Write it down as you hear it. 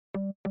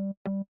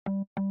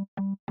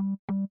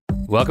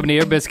Welcome to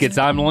Ear Biscuits.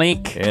 I'm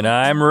Link. And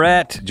I'm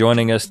Rhett.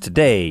 Joining us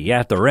today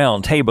at the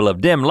round table of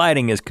dim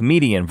lighting is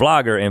comedian,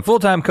 vlogger, and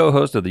full-time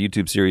co-host of the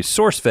YouTube series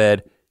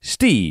Sourcefed,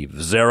 Steve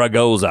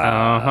Zaragoza.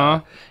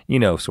 Uh-huh. You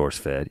know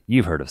Sourcefed.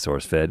 You've heard of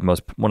Sourcefed.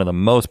 One of the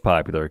most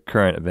popular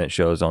current event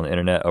shows on the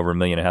internet, over 1.5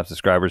 million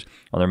subscribers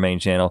on their main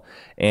channel.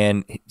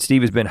 And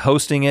Steve has been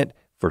hosting it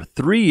for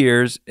 3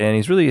 years, and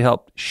he's really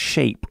helped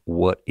shape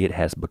what it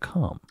has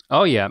become.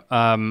 Oh yeah,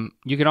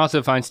 you can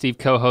also find Steve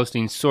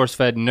co-hosting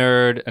SourceFed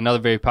Nerd, another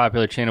very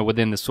popular channel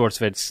within the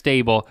SourceFed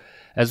stable,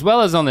 as well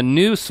as on the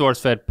new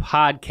SourceFed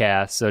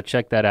podcast, so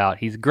check that out.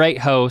 He's a great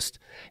host,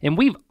 and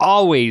we've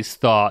always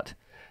thought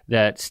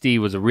that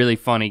Steve was a really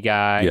funny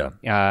guy.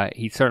 Yeah.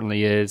 He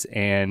certainly is,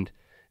 and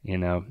you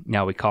know,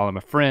 now we call him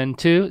a friend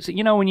too. So,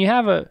 you know, when you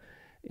have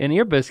an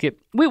ear biscuit,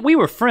 we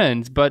were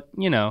friends, but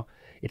you know,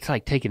 it's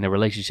like taking the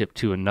relationship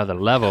to another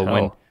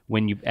level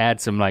when you add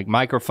some like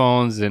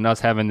microphones and us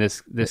having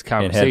this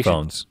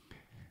conversation.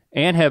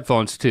 And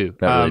headphones too.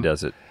 That really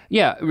does it.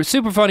 Yeah, a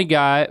super funny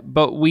guy,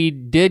 but we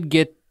did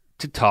get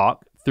to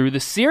talk through the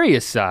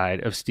serious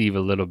side of Steve a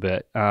little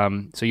bit.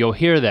 So you'll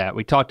hear that.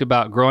 We talked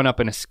about growing up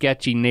in a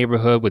sketchy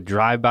neighborhood with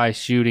drive-by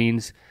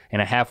shootings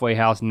and a halfway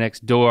house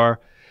next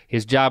door.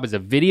 His job as a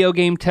video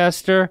game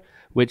tester,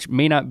 which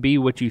may not be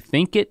what you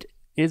think it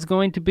is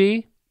going to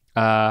be.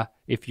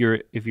 If you're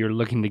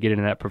looking to get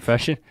into that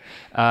profession,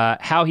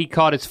 how he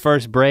caught his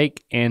first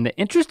break and the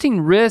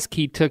interesting risk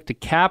he took to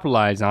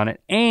capitalize on it,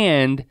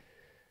 and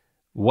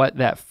what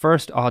that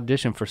first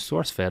audition for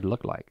SourceFed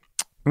looked like.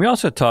 We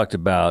also talked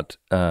about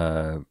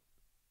one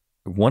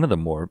of the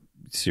more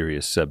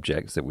serious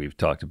subjects that we've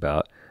talked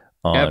about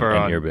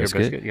on Ear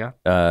Biscuit,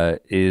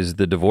 is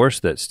the divorce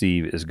that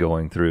Steve is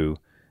going through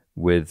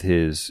with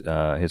his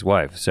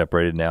wife,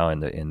 separated now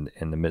in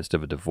the midst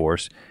of a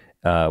divorce.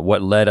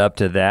 What led up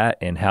to that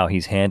and how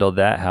he's handled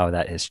that, how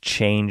that has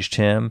changed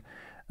him,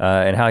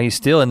 and how he's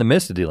still in the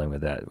midst of dealing with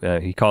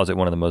that. He calls it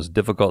one of the most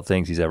difficult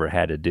things he's ever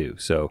had to do.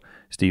 So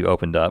Steve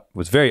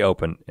was very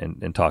open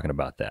in talking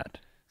about that.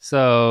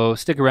 So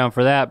stick around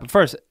for that. But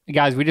first,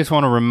 guys, we just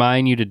want to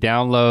remind you to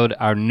download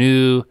our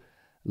new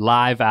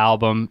live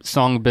album,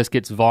 Song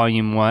Biscuits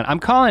Volume 1. I'm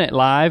calling it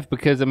live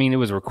because, I mean, it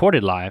was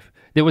recorded live.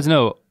 There was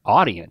no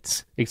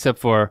audience except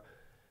for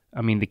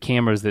the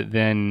cameras that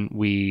then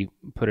we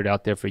put it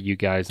out there for you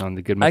guys on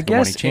the Good Mythical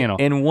Morning channel.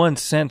 In one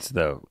sense,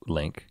 though,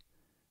 Link,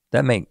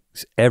 that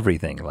makes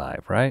everything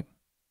live, right?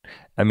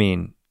 I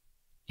mean,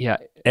 yeah,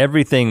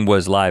 everything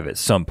was live at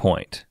some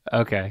point.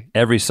 Okay.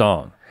 Every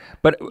song.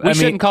 But we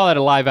shouldn't call it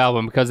a live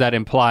album because that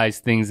implies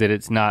things that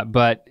it's not,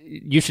 but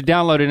you should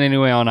download it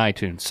anyway on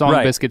iTunes. Song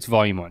Biscuits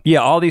Volume 1. Yeah,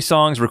 all these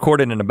songs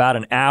recorded in about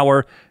an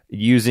hour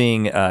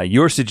using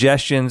your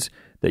suggestions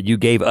that you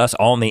gave us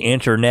on the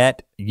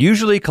internet,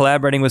 usually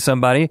collaborating with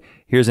somebody.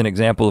 Here's an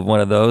example of one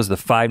of those, the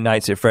 5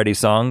 Nights at Freddy's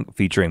song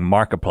featuring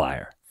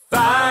Markiplier.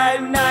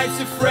 5 Nights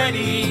at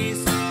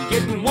Freddy's,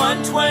 getting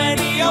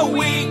 $120 a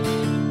week,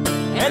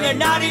 and they're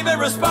not even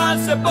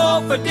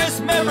responsible for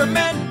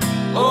dismemberment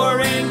or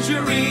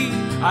injury.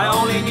 I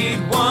only need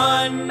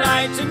one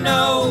night to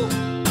know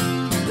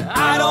that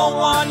I don't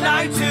want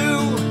night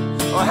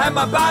 2, or have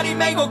my body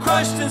mangled,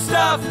 crushed, and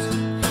stuffed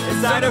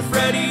inside a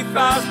Freddy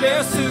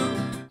Fazbear suit.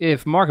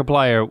 If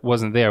Markiplier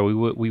wasn't there, we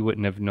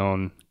wouldn't have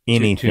known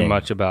too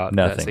much about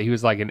nothing. That. So he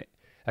was like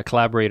a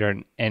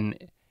collaborator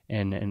and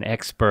an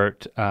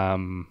expert.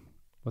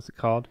 What's it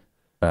called?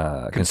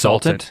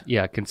 Consultant.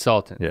 Yeah,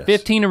 consultant. Yes.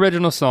 15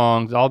 original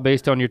songs, all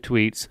based on your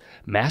tweets,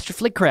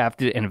 masterfully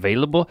crafted and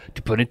available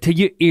to put into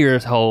your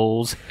ears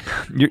holes.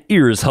 Your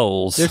ears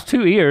holes. There's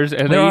 2 ears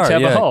and they each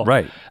have a hole.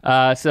 Right.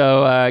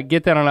 So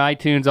get that on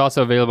iTunes.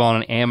 Also available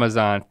on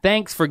Amazon.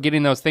 Thanks for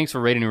getting those. Thanks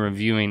for rating and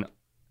reviewing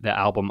the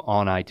album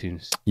on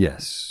iTunes.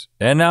 Yes.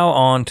 And now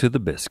on to the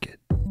biscuit.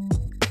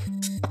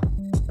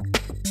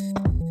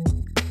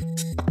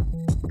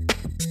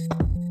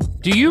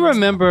 Do you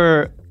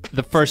remember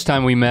the first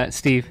time we met,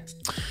 Steve?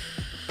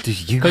 Do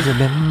you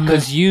remember?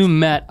 Because you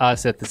met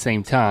us at the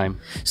same time.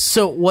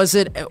 So was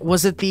it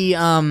the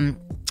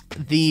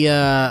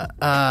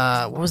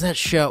what was that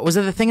show? Was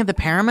it the thing at the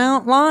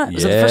Paramount lot?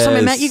 Was it the first time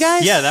I met you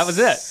guys? Yeah, that was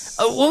it.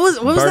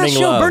 What was that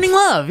show? Love. Burning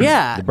Love.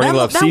 Yeah, The Burning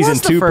Love that season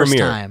was the 2 first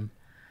premiere. Time.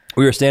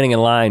 We were standing in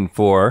line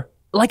for...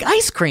 Like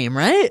ice cream,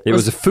 right? It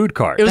was a food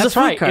cart. It was That's a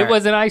food right. cart. It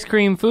was an ice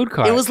cream food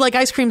cart. It was like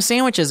ice cream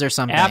sandwiches or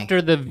something.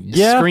 After the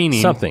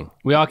screening. Something.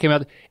 We all came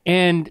out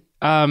and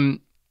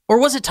or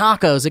was it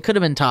tacos? It could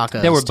have been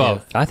tacos. There were too.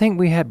 both. I think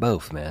we had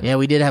both, man. Yeah,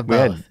 we did have We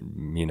both. had,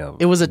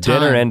 it was a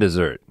dinner time. and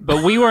dessert.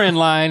 But we were in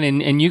line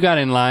and you got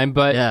in line.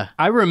 But yeah.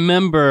 I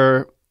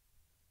remember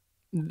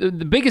the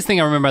biggest thing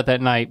I remember about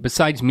that night,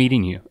 besides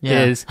meeting you,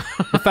 is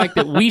the fact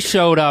that we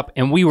showed up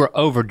and we were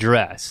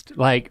overdressed.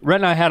 Like Rhett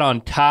and I had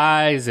on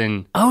ties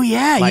and oh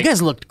yeah, you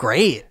guys looked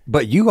great.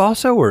 But you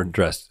also were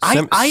dressed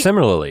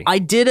similarly. I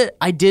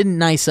did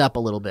nice up a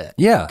little bit.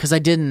 Yeah, because I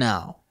didn't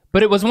know.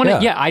 But it was one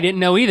of, I didn't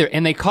know either.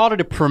 And they called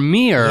it a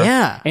premiere.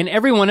 Yeah. And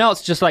everyone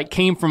else just like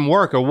came from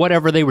work or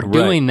whatever they were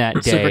doing that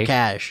day. Super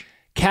cash.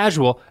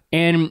 casual.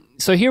 And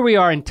so here we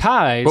are in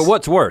ties. But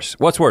what's worse?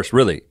 What's worse,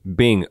 really?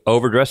 Being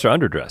overdressed or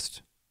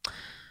underdressed?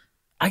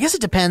 I guess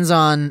it depends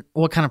on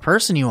what kind of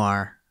person you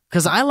are.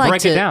 Because I like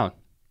Break it down.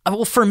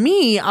 Well, for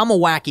me, I'm a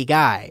wacky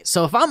guy.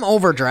 So if I'm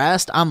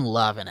overdressed, I'm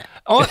loving it.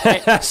 Oh,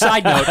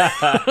 side note.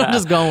 I'm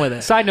just going with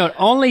it. Side note,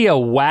 only a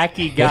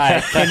wacky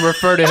guy can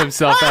refer to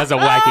himself as a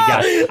wacky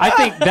guy. I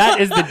think that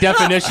is the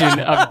definition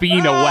of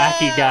being a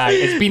wacky guy,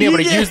 is being able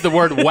to use the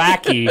word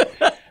wacky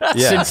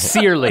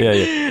sincerely.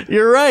 Yeah.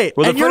 You're right.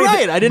 Well, and you're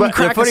right. I didn't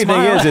crack the funny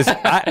thing is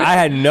I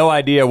had no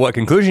idea what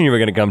conclusion you were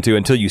going to come to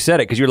until you said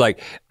it, because you're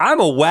like, I'm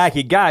a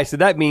wacky guy, so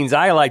that means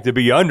I like to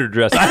be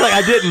underdressed.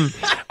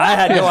 I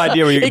had no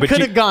idea where you. It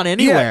could have gone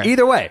anywhere. Yeah,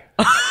 either way.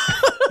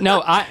 No,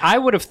 I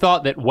would have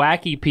thought that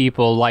wacky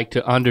people like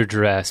to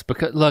underdress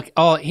because look,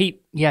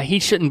 he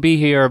shouldn't be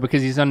here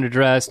because he's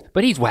underdressed,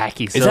 but he's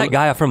wacky. So is that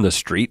guy from the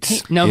streets?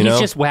 He's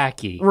just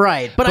wacky.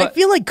 Right. But I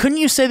feel like, couldn't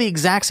you say the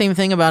exact same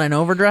thing about an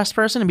overdressed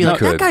person and be like,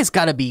 could. that guy's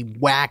got to be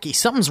wacky.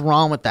 Something's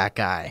wrong with that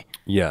guy.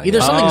 Yeah. Either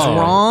something's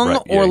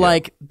wrong or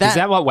like that. Is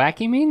that what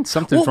wacky means?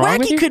 Something's wrong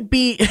with you? Wacky could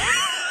be...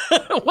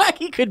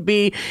 Wacky could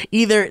be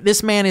either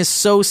this man is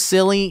so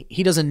silly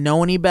he doesn't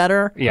know any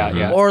better.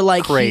 Yeah. Or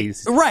like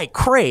crazed.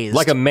 Crazed.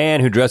 Like a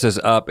man who dresses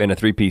up in a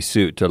 3-piece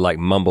suit to like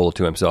mumble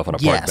to himself on a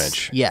park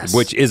bench. Yes.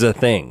 Which is a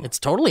thing. It's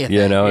totally a thing.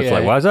 You know, it's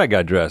like, why is that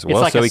guy dressed? Well,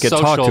 like so he could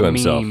talk to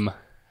himself. Meme.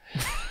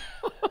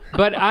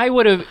 But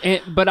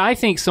I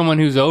think someone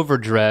who's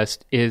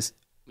overdressed is,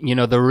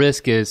 the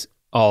risk is,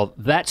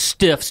 that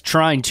stiff's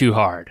trying too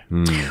hard.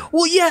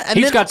 Well, yeah. And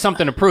he's got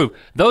something to prove.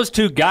 Those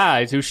two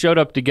guys who showed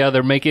up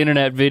together, make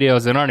internet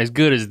videos that aren't as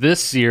good as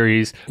this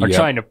series, are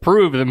trying to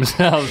prove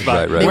themselves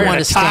by they want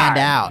to stand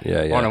out.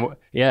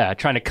 Yeah.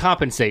 Trying to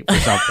compensate for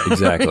something.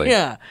 Exactly.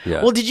 Yeah.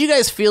 Well, did you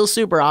guys feel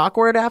super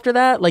awkward after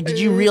that? Like, did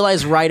you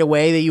realize right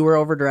away that you were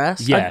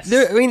overdressed? Yes.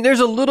 There's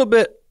a little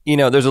bit,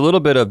 there's a little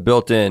bit of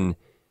built-in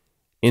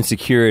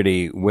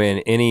insecurity when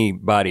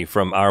anybody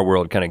from our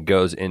world kind of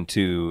goes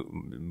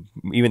into,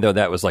 even though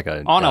that was like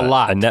a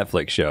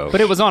Netflix show, but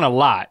it was on a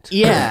lot.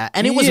 Yeah,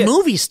 and it was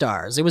movie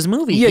stars. It was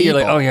movie. Yeah, people.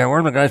 You're like,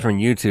 we're the guys from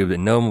YouTube that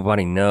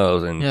nobody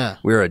knows, and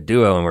we're a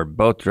duo, and we're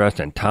both dressed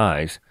in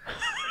ties.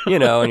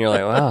 And you're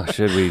like, well,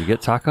 should we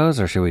get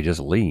tacos or should we just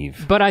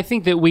leave? But I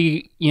think that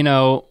we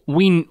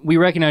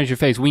recognize your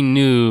face. We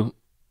knew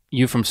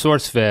you from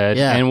Sourcefed,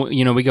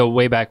 and we go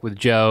way back with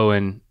Joe,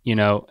 and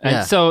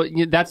so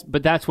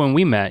that's when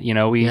we met.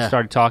 We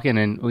started talking,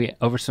 and we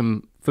over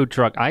some food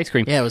truck ice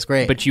cream. Yeah, it was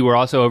great. But you were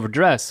also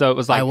overdressed, so it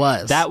was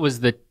like that was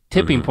the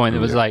tipping point.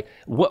 That was like,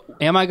 what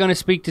am I going to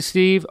speak to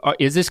Steve? Or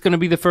is this going to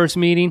be the first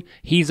meeting?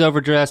 He's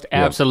overdressed.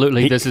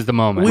 Absolutely, this is the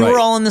moment. We were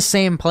all in the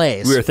same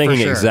place. We were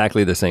thinking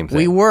exactly the same thing.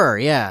 We were,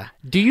 yeah.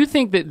 Do you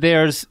think that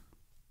there's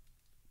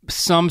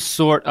some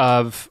sort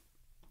of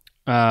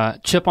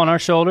chip on our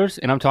shoulders,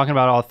 and I'm talking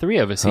about all three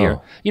of us here.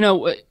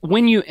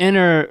 When you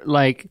enter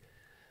like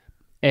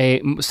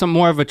some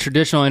more of a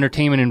traditional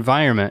entertainment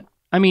environment,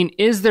 I mean,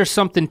 is there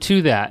something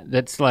to that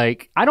that's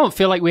like, I don't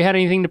feel like we had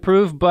anything to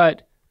prove,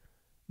 but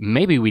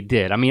maybe we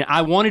did. I mean,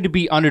 I wanted to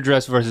be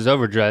underdressed versus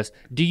overdressed.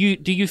 Do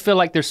you feel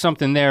like there's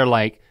something there,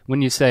 like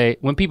when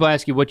people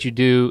ask you what you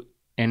do,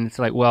 and it's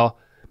like, well,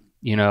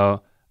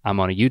 I'm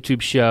on a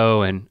YouTube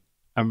show, and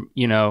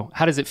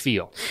how does it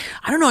feel?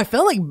 I don't know.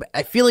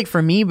 I feel like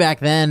for me back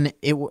then,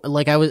 I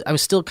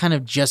was still kind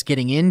of just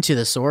getting into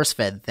the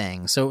Sourcefed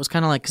thing. So it was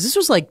kind of like, because this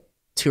was like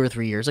 2 or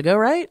 3 years ago,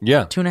 right?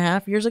 Yeah.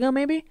 2.5 years ago,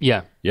 maybe?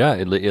 Yeah. Yeah,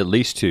 at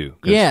least 2.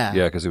 Yeah.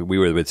 Yeah, because we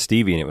were with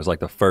Stevie, and it was like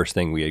the first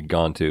thing we had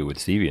gone to with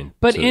Stevie.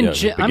 But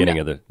the beginning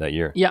of that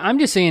year. Yeah, I'm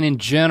just saying in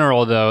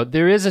general, though,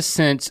 there is a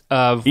sense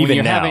of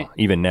even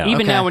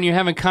now when you're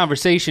having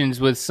conversations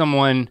with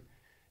someone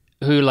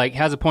who like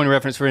has a point of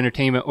reference for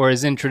entertainment or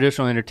is in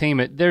traditional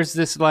entertainment, there's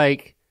this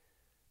like,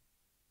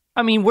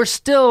 I mean, we're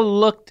still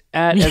looked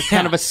at as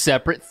kind of a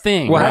separate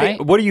thing,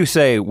 right? What do you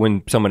say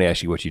when somebody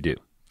asks you what you do?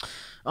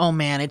 Oh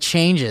man, it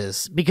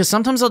changes, because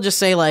sometimes I'll just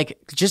say, like,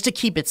 just to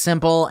keep it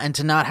simple and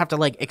to not have to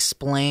like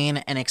explain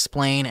and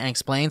explain and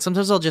explain.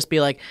 Sometimes I'll just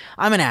be like,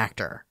 I'm an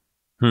actor.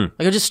 Like,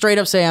 I'll just straight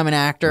up say I'm an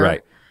actor.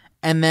 Right.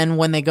 And then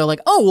when they go like,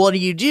 oh, what do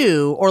you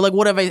do? Or like,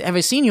 what have I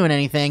seen you in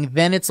anything?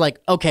 Then it's like,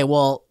 okay,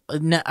 well,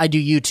 I do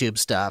YouTube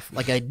stuff.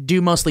 Like, I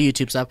do mostly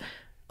YouTube stuff.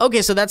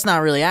 Okay, so that's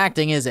not really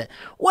acting, is it?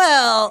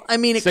 Well, I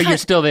mean, you're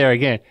still there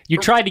again. You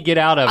tried to get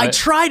out of it. I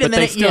tried, but and then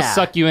they still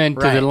suck you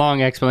into the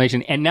long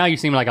explanation, and now you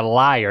seem like a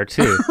liar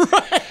too.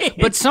 Right.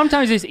 But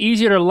sometimes it's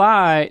easier to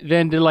lie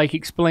than to like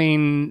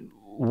explain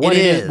what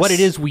it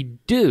is we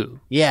do.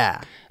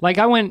 Yeah. Like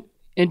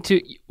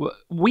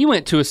we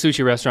went to a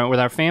sushi restaurant with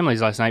our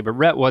families last night, but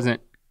Rhett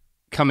wasn't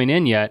coming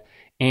in yet,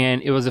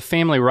 and it was a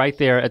family right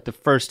there at the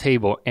first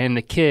table, and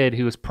the kid,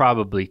 who was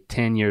probably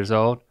 10 years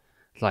old,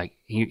 like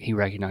he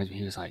recognized me.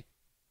 He was like,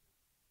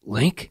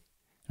 Link?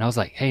 And I was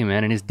like, hey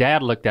man. And his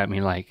dad looked at me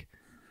like,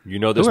 you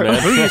know this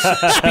man? Who are you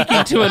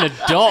speaking to an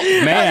adult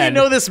man? How do you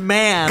know this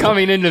man?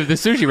 Coming into the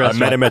sushi restaurant. I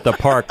met him at the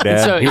park,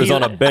 Dad. So he was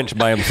on a bench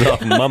by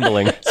himself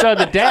mumbling. So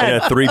the dad in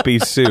a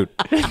 3-piece suit.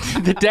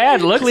 The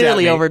dad looks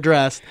clearly at me,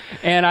 overdressed.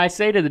 And I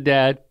say to the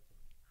dad,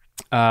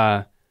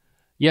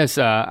 Yes,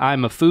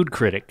 I'm a food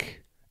critic.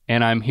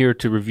 And I'm here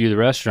to review the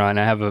restaurant.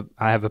 I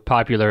have a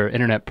popular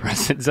internet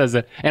presence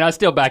and I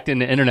still backed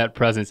into internet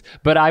presence.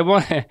 But I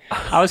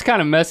was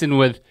kind of messing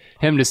with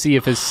him to see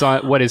if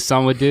what his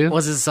son would do.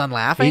 Was his son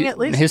laughing at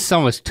least? His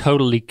son was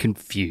totally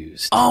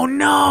confused. Oh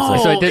no!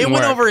 So it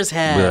went over his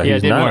head. Yeah, it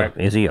didn't work.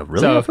 Is he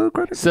really a food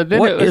critic? So then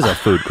what is a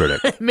food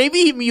critic? Maybe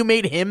you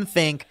made him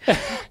think,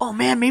 oh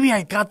man, maybe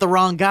I got the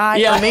wrong guy.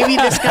 Yeah. Or maybe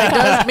this guy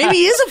does. Maybe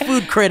he is a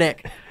food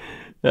critic.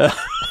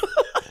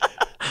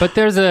 But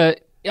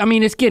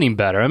it's getting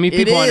better. I mean,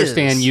 people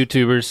understand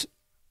YouTubers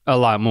a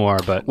lot more,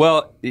 but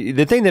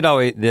the thing that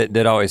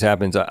always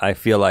happens, I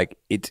feel like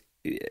it's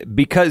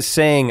because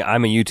saying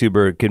I'm a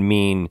YouTuber could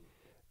mean,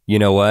 you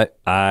know what,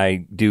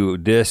 I do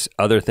this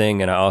other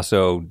thing and I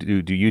also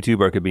do YouTube,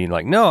 or it could be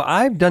like, no,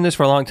 I've done this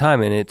for a long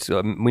time and it's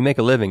we make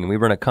a living and we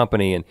run a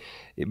company,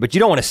 but you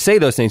don't want to say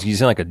those things because you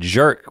sound like a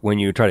jerk when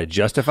you try to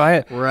justify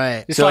it.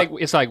 Right. It's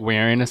like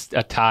wearing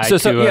a tie so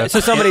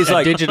somebody's a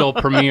like digital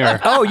premiere.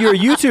 Oh, you're a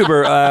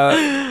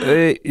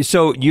YouTuber.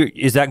 So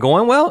is that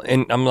going well?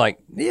 And I'm like,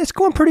 yeah, it's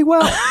going pretty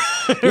well.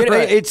 But you don't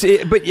want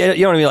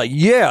to be like,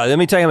 yeah, let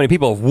me tell you how many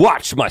people have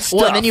watched my stuff.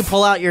 Well, and then you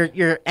pull out your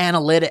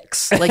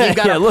analytics. Like you've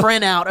got a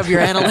printout of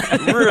your analytics.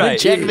 Right.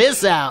 Check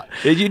this out.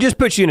 It just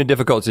puts you in a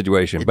difficult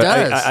situation. But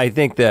I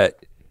think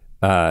that,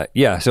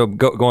 so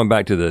going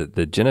back to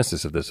the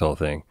genesis of this whole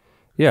thing,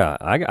 yeah,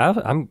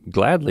 I'm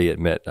gladly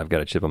admit I've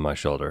got a chip on my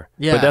shoulder.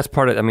 Yeah. But that's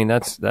part of,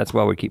 that's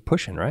why we keep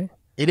pushing, right?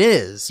 It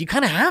is. You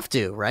kind of have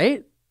to,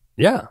 right?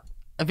 Yeah.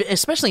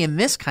 Especially in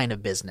this kind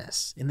of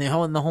business, in the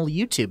whole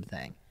YouTube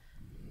thing.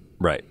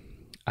 Right.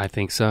 I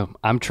think so.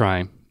 I'm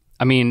trying.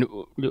 I mean,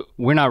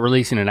 we're not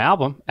releasing an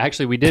album.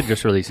 Actually, we did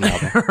just release an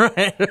album.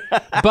 Right.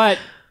 But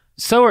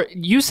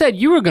you said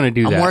you were going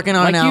to do that. I'm working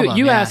on an album.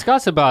 You asked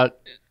us about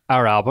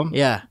our album.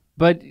 Yeah.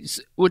 But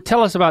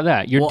tell us about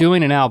that. You're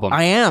doing an album.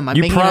 I am.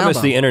 You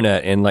promised the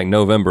internet in like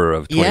November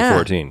of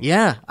 2014.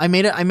 Yeah. I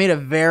made a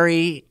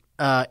very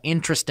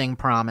interesting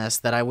promise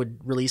that I would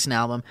release an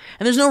album,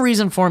 and there's no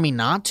reason for me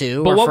not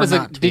to. But or what for was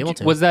not it? To be able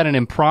to. Was that an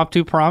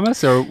impromptu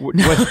promise or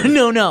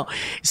No.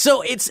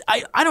 So it's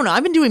I don't know.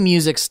 I've been doing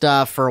music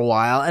stuff for a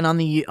while, and on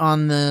the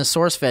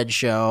Sourcefed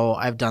show,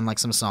 I've done like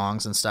some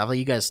songs and stuff. Like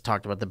you guys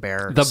talked about the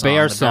bear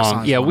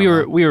song. Yeah, we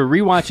were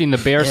rewatching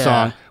the bear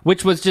song,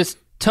 which was just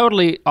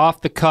totally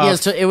off the cuff. Yeah,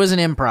 so it was an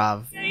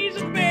improv. He's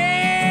a bear,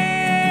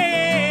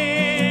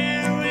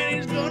 and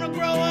he's gonna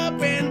grow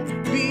up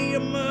and be a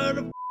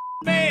mother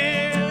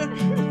bear.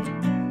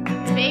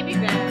 Baby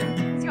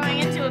bear. He's going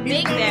into a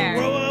big bear.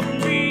 Grow up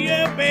and be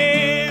a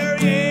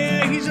bear.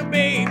 Yeah, he's a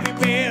baby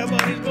bear,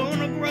 but he's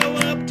gonna grow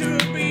up to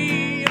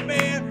be a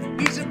bear.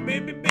 He's a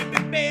baby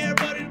bear,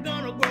 but he's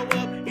gonna grow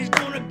up. He's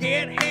gonna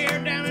get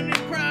hair down in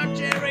his crotch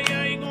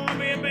area. He's gonna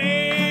be a bear.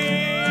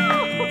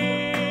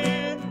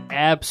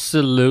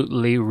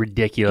 Absolutely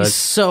ridiculous. He's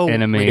so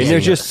and amazing. And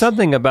there's just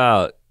something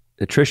about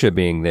Trisha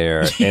being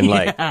there and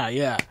like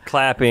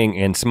clapping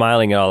and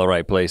smiling at all the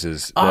right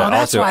places. Oh,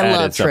 that's why I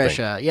love something.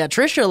 Trisha. Yeah,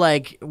 Trisha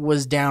like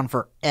was down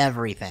for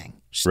everything.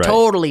 She's Right.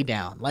 totally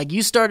down. Like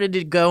you started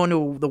to go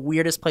into the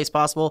weirdest place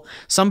possible.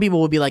 Some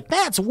people would be like,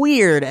 "That's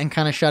weird," and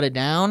kind of shut it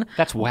down.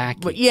 That's wacky.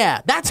 But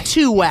yeah, that's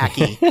too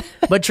wacky.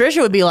 But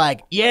Trisha would be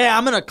like, "Yeah,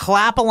 I'm gonna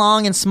clap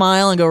along and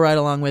smile and go right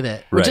along with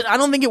it." Which Right. I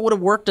don't think it would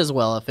have worked as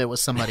well if it was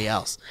somebody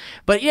else.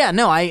 But yeah,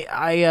 no,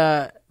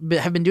 I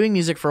have been doing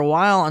music for a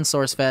while on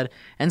Sourcefed,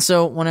 and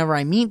so whenever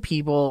I meet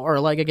people or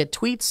like I get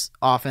tweets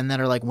often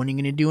that are like, "When are you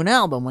gonna do an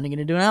album? When are you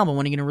gonna do an album?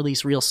 When are you gonna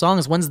release real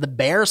songs? When's the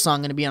Bear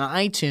song gonna be on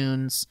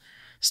iTunes?"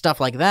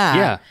 Stuff like that.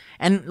 Yeah.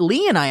 And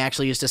Lee and I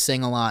actually used to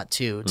sing a lot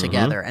too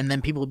together. And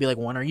then people would be like,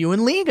 when are you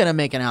and Lee going to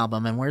make an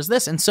album? And where's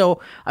this? And so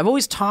I've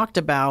always talked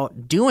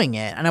about doing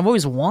it and I've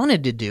always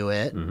wanted to do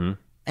it. Mm-hmm.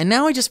 And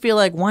now I just feel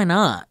like, why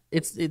not?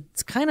 It's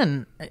kind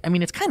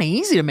of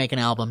easy to make an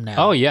album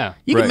now. Oh, yeah.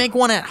 You can Right. make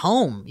one at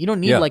home. You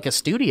don't need like a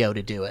studio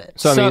to do it.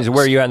 So,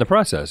 where are you at in the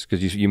process?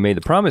 Because you made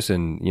the promise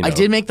I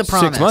did make the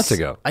promise 6 months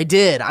ago. I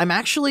did. I'm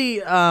actually,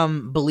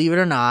 believe it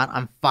or not,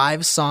 I'm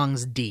 5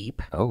 songs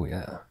deep. Oh,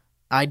 yeah.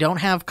 I don't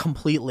have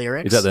complete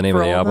lyrics. Is that the name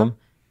of for the all album? them.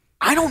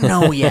 I don't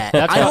know yet.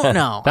 I don't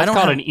know. That's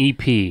called an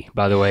EP,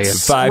 by the way.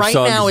 Five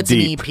songs now it's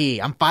deep. an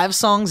EP. I'm 5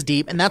 songs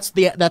deep, and that's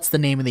the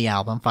name of the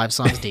album. 5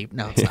 songs deep.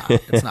 No, it's not.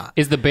 It's not.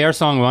 Is the Bear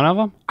song one of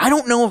them? I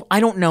don't know. I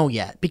don't know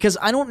yet because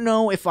I don't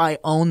know if I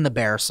own the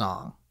Bear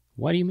song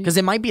What do you mean? because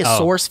it might be a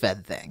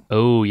Sourcefed thing.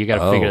 Oh, you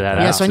got to figure that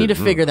out. Yeah, so I need to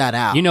figure that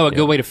out. You know a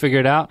good way to figure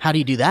it out? How do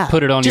you do that?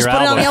 Put it on Just your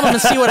put album. it on the album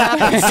and see what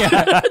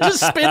happens.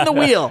 Just spin the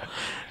wheel.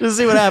 Just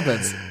see what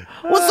happens.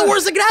 What's the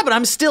worst that could happen?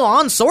 I'm still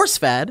on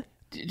Sourcefed.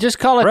 Just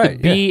call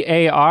it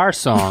the BAR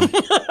song.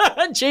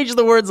 Change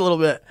the words a little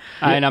bit.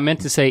 And I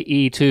meant to say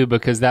E too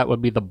because that would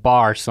be the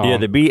bar song. Yeah,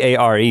 the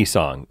BARE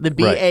song. The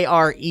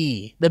BARE,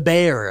 the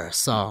Bear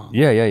song.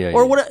 Yeah.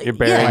 Or what? You're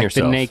burying like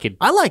yourself. the naked.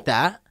 I like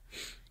that.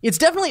 It's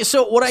definitely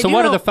so. What I So do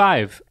what know, are the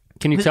 5?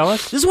 Can you tell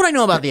us? This is what I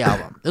know about the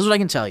album. This is what I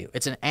can tell you.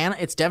 It's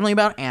definitely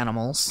about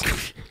animals.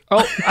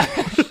 Oh,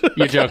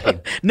 you're joking.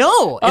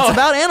 No, it's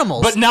about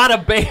animals. But not a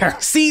bear.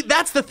 See,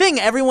 that's the thing.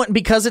 Everyone,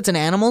 because it's an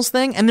animals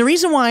thing, and the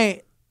reason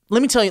why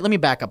let me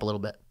back up a little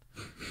bit.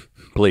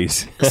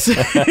 Please.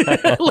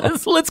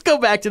 let's go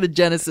back to the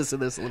genesis of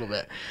this a little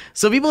bit.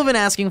 So people have been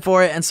asking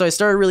for it, and so I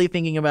started really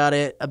thinking about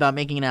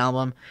making an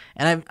album.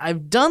 And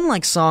I've done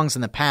like songs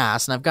in the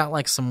past, and I've got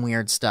like some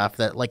weird stuff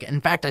that like,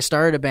 in fact, I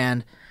started a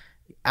band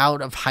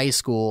out of high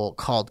school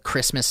called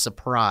Christmas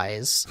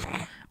Surprise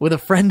with a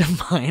friend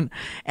of mine,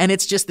 and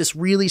it's just this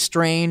really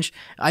strange.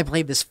 I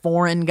played this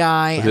foreign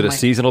guy. Was it a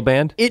seasonal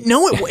band? It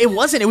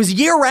wasn't. It was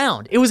year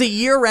round. It was a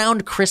year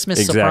round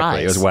Christmas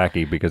surprise. Exactly. It was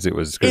wacky because it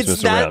was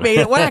Christmas around. That made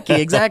it wacky.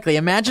 Exactly.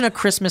 Imagine a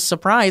Christmas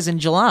surprise in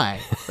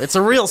July. It's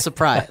a real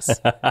surprise.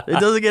 It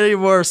doesn't get any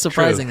more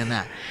surprising than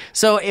that.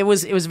 So it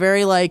was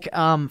very like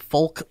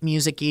folk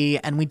music-y,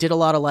 and we did a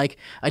lot of like,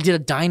 I did a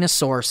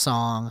dinosaur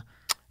song.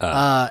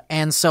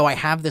 And so I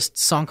have this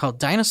song called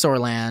Dinosaur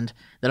Land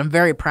that I'm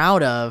very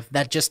proud of,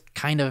 that just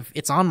kind of,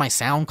 it's on my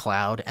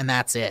SoundCloud, and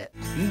that's it.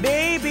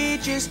 Baby,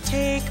 just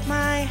take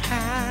my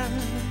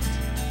hand.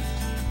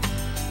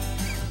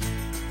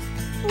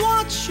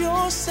 Watch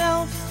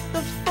yourself,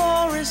 the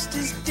forest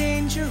is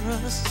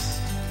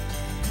dangerous.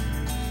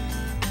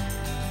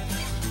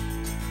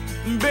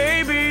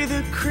 Baby,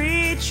 the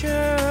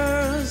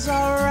creatures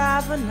are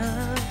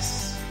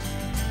ravenous.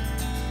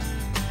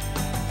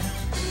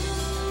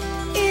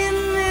 In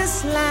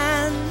this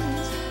land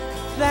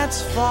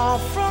that's far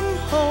from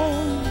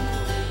home,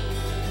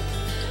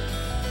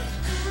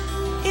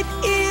 it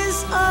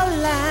is a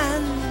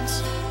land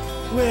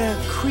where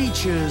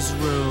creatures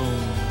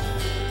roam.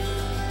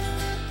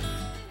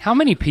 How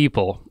many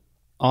people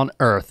on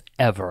Earth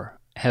ever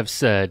have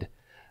said,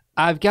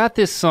 I've got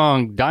this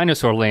song,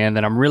 Dinosaur Land,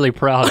 that I'm really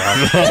proud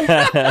of?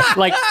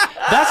 Like,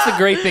 that's the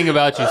great thing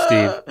about you,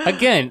 Steve.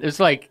 Again, it's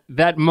like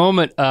that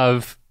moment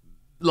of,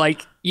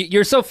 like,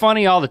 you're so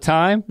funny all the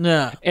time.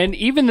 Yeah. And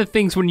even the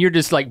things when you're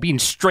just like being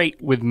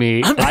straight with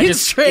me,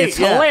 it's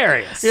yeah.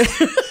 hilarious.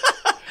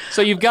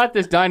 So you've got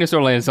this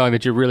Dinosaur Land song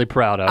that you're really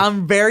proud of.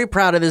 I'm very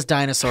proud of this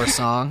dinosaur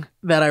song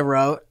that I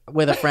wrote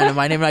with a friend of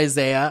mine named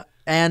Isaiah.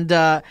 And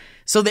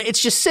so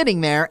it's just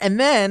sitting there. And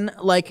then,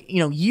 like, you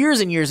know, years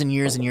and years and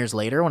years and years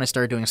later, when I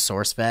started doing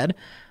Sourcefed,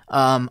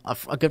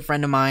 a good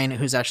friend of mine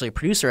who's actually a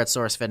producer at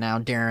Sourcefed now,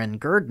 Darren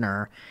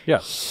Girdner.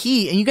 Yeah.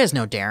 And you guys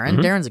know Darren.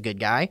 Mm-hmm. Darren's a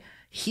good guy.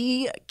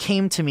 He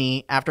came to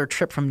me after a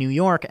trip from New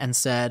York and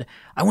said,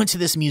 I went to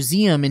this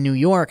museum in New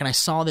York and I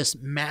saw this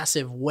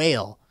massive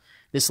whale,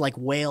 this like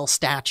whale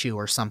statue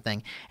or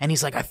something. And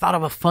he's like, I thought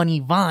of a funny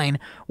vine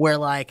where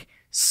like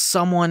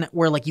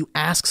you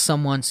ask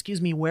someone, excuse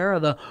me, where are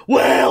the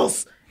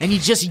whales? And you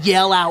just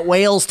yell out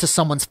whales to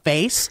someone's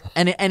face.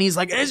 And he's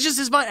like, it's just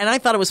as fun. And I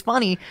thought it was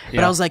funny,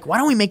 but I was like, why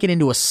don't we make it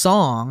into a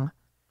song?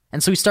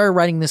 And so we started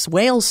writing this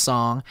whales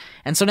song.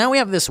 And so now we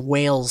have this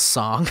whales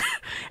song.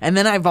 And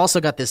then I've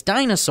also got this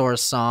dinosaurs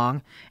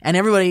song. And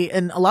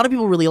a lot of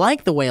people really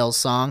like the whales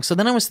song. So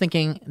then I was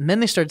thinking, and then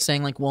they started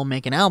saying like, well,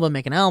 make an album.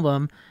 And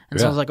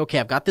so I was like, okay,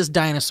 I've got this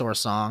dinosaur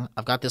song.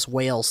 I've got this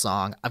whale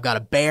song. I've got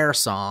a bear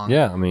song.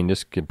 Yeah, I mean,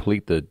 just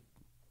complete the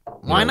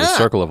Why not? The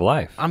circle of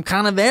life. I'm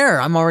kind of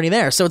there. I'm already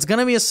there. So it's going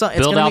to be a...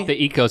 Build out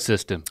the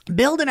ecosystem.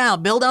 Build it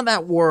out. Build out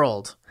that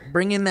world.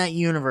 Bring in that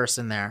universe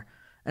in there.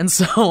 And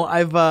so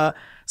I've...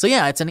 So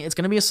yeah, it's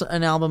going to be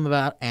an album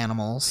about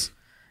animals,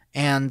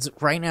 and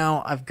right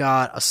now I've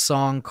got a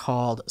song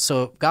called.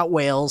 So I've got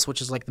Whales,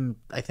 which is like the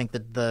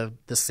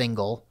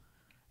single,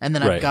 and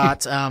then I've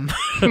got the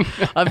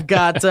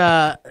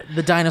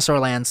Dinosaur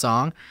Land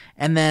song,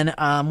 and then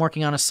I'm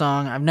working on a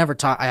song. I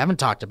haven't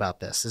talked about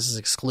this. This is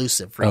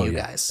exclusive for you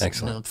guys.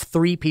 Excellent.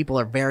 3 people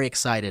are very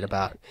excited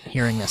about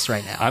hearing this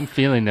right now. I'm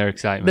feeling their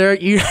excitement.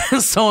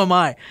 So am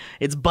I.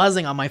 It's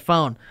buzzing on my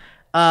phone.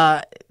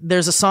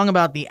 There's a song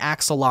about the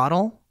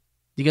axolotl.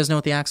 Do you guys know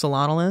what the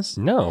axolotl is?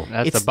 No.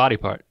 That's a body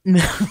part.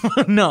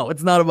 No,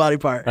 it's not a body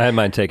part. I had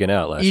mine taken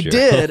out last year. You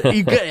did.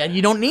 And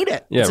you don't need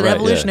it. Yeah, it's an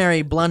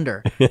evolutionary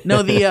blunder.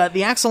 No, the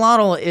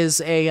axolotl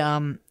is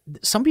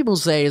some people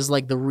say is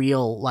like the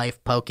real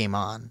life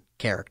Pokemon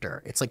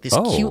character. It's like this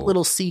cute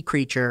little sea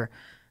creature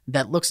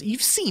that looks,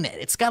 you've seen it.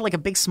 It's got like a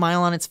big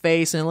smile on its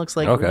face and it looks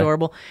like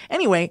adorable.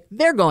 Anyway,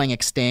 they're going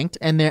extinct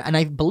and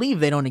I believe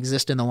they don't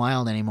exist in the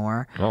wild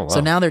anymore. Oh, wow.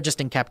 So now they're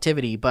just in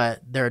captivity, but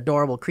they're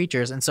adorable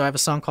creatures. And so I have a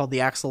song called The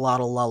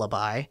Axolotl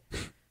Lullaby,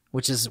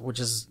 which is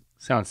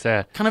sounds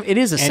sad. Kind of, it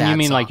is a sad song. And you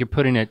mean like you're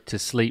putting it to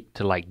sleep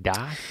to like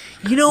die?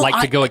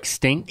 To go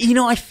extinct?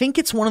 I think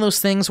it's one of those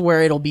things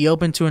where it'll be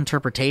open to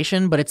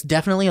interpretation, but it's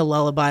definitely a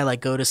lullaby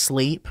like go to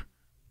sleep.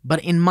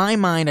 But in my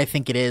mind, I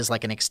think it is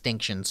like an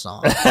extinction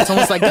song. It's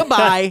almost like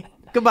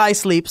goodbye,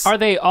 sleeps. Are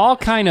they all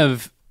kind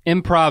of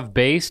improv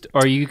based,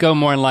 or you go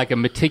more in like a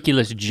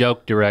meticulous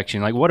joke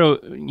direction? Like what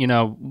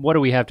do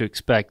we have to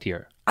expect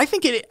here? I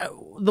think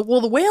the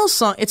Whales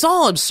song, it's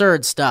all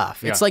absurd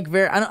stuff. It's like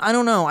very, I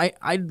don't know.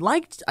 I'd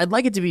like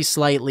it to be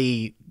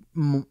slightly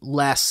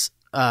less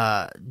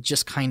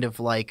just kind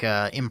of like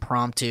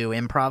impromptu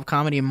improv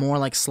comedy, more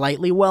like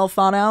slightly well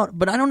thought out.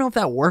 But I don't know if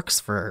that works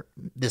for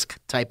this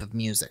type of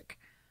music.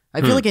 I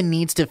feel like it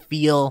needs to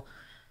feel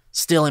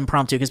still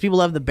impromptu because people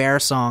love the bear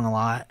song a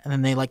lot and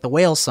then they like the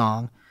whale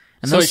song.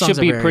 And so those it should songs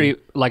be are very,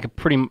 a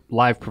pretty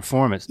live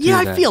performance. Too, Yeah,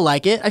 I then. feel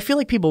like it. I feel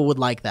like people would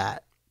like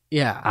that.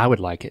 Yeah. I would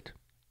like it.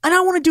 And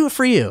I want to do it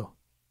for you.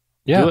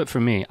 Yeah. Do it for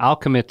me. I'll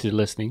commit to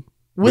listening.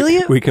 Will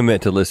you? We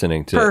commit to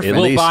listening to Perfect. at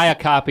We'll least. buy a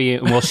copy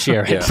and we'll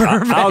share it.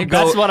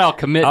 That's what I'll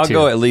commit I'll to.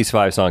 go at least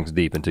 5 songs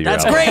deep into your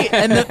That's album. great.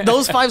 And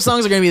those 5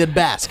 songs are going to be the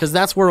best because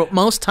that's where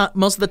most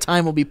of the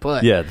time will be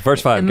put. Yeah, the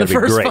first 5 are And going the to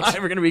be first great. 5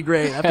 are going to be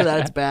great. After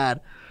that, it's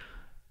bad.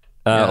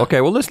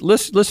 Okay, well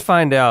let's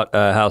find out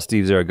how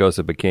Steve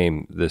Zaragoza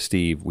became the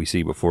Steve we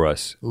see before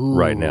us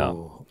right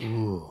now.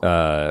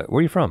 Where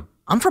are you from?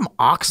 I'm from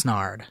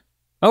Oxnard.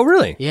 Oh,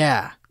 really?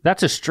 Yeah.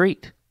 That's a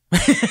street.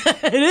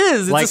 It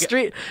is. It's Like- a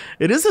street.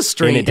 It is a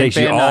street. And it takes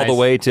you Van all Nuys. the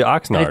way to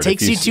Oxnard. And it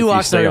takes if you to if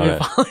you stay on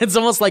Oxnard. it. It's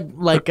almost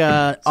like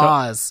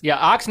Oz. Yeah,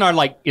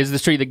 Oxnard is the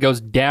street that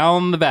goes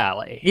down the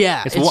valley.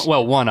 Yeah, It's it's-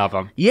 one of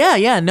them.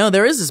 Yeah. No,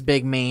 there is this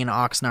big main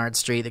Oxnard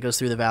street that goes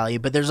through the valley,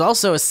 but there's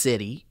also a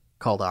city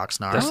called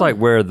Oxnard. That's like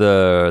where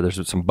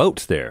there's some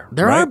boats there.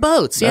 There right? are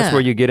boats, yeah. That's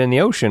where you get in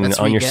the ocean That's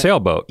where on you your get-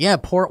 sailboat. Yeah,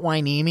 Port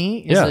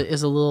Hueneme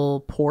is a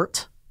little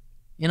port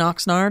in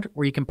Oxnard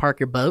where you can park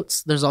your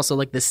boats. There's also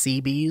like the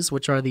Seabees,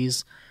 which are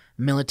these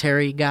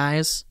military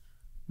guys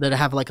that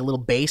have like a little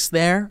base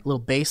there, a little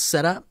base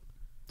set up.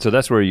 So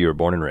that's where you were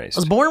born and raised.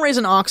 I was born and raised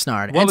in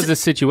Oxnard. What And was the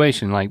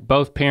situation? Like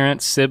both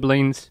parents,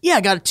 siblings? Yeah,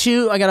 I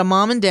got a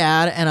mom and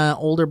dad and an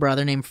older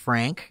brother named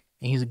Frank.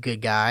 And he's a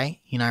good guy.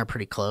 He and I are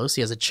pretty close.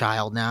 He has a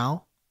child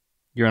now.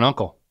 You're an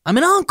uncle. I'm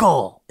an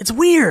uncle. It's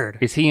weird.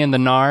 Is he in the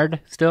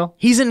Nard still?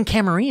 He's in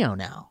Camarillo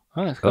now.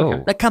 Oh, that's Oh.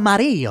 okay. The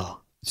Camarillo.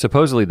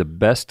 Supposedly the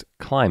best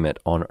climate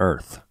on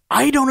Earth.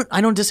 I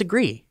don't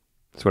disagree.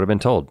 That's what I've been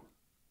told.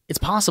 It's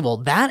possible.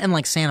 That and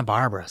like Santa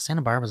Barbara.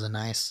 Santa Barbara's a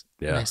nice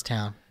Yeah.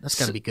 town. That's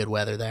got to be good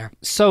weather there.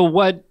 So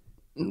what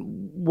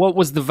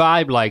was the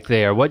vibe like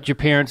there? What did your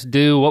parents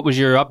do? What was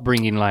your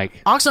upbringing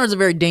like? Oxnard's a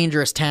very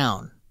dangerous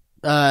town.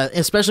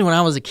 Especially when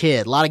I was a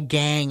kid. A lot of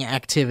gang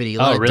activity, a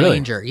lot of really?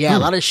 danger. Yeah, a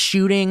lot of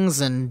shootings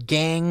and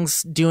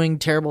gangs doing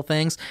terrible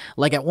things.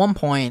 Like at one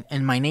point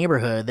in my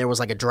neighborhood, there was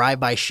like a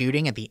drive-by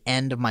shooting at the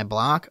end of my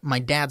block. My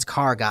dad's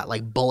car got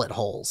like bullet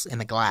holes in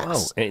the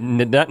glass.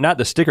 And not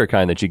the sticker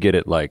kind that you get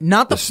at like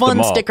Not the fun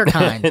mall. sticker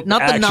kind. Not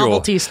the Actual-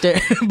 novelty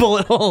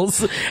bullet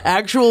holes.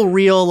 Actual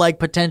real like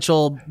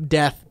potential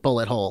death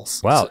bullet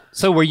holes. Wow.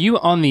 So were you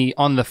on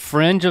the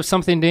fringe of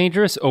something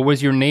dangerous, or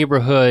was your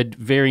neighborhood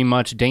very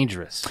much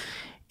dangerous?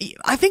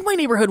 I think my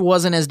neighborhood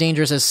wasn't as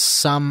dangerous as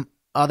some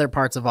other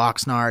parts of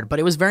Oxnard, but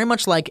it was very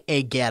much like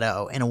a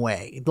ghetto in a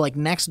way. Like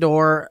next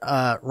door,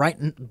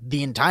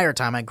 the entire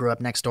time I grew up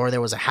next door, there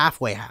was a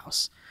halfway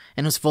house,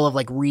 and it was full of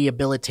like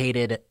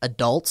rehabilitated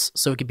adults.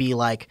 So it could be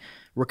like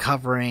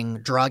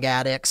recovering drug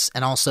addicts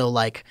and also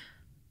like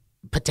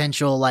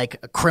potential like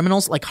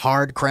criminals, like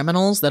hard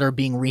criminals that are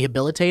being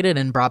rehabilitated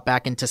and brought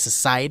back into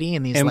society.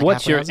 In these And like,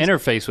 what's halfway your houses.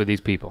 interface with these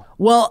people?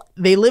 Well,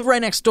 they live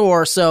right next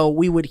door, so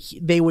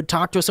they would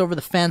talk to us over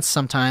the fence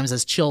sometimes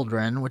as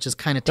children, which is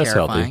kind of That's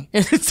terrifying.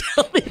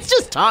 It's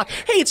just talk.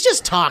 Hey, it's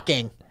just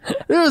talking.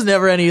 There was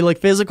never any like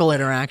physical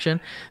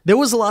interaction. There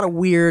was a lot of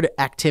weird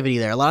activity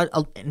there.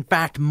 In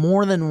fact,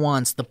 more than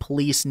once, the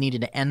police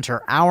needed to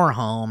enter our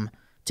home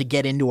to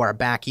get into our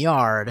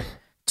backyard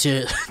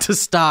to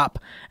stop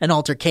an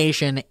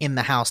altercation in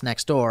the house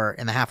next door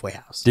in the halfway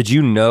house. Did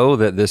you know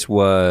that this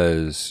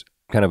was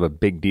kind of a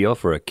big deal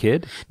for a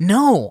kid?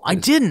 No, I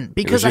didn't, It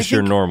because was I just think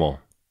your normal.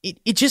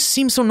 it just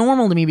seems so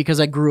normal to me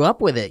because I grew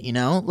up with it, you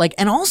know? Like,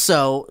 and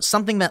also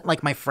something that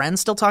like my friends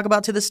still talk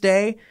about to this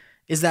day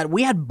is that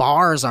we had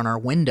bars on our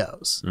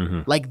windows.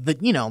 Like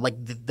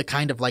the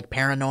kind of like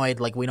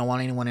paranoid, like we don't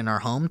want anyone in our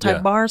home type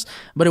Yeah. bars,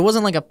 but it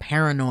wasn't like a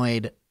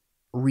paranoid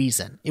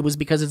reason. It was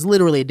because it's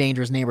literally a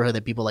dangerous neighborhood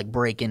that people like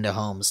break into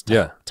homes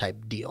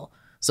type deal.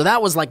 So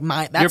that was like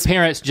Your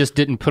parents just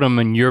didn't put them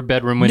in your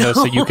bedroom window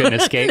so you couldn't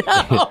escape.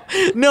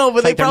 No,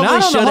 but they Like, they're probably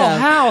not on should the whole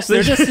have. house.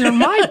 They're just in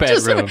my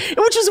Just- bedroom.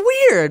 which is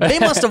weird. They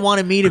must have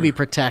wanted me to be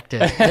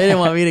protected. They didn't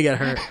want me to get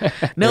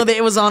hurt. No,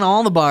 it was on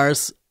all the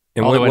bars.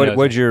 And All the what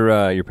windows. did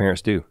your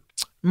parents do?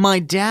 My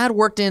dad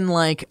worked in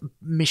like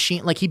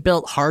he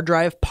built hard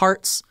drive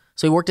parts.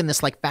 So he worked in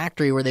this like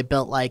factory where they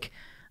built like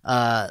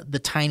the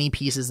tiny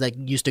pieces that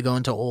used to go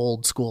into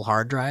old school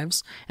hard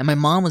drives. And my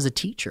mom was a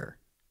teacher.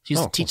 She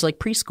used to teach like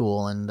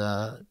preschool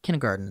and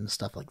kindergarten and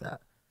stuff like that.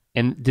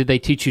 And did they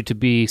teach you to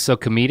be so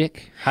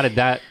comedic? How did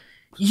that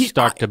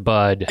start to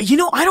bud? You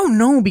know, I don't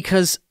know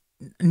because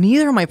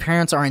neither of my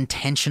parents are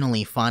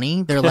intentionally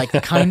funny. They're like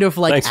kind of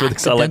like Thanks for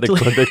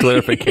the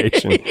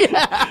clarification.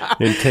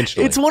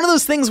 Intentionally. It's one of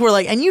those things where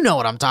like, and you know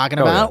what I'm talking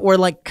about, yeah. where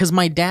like, cause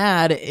my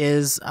dad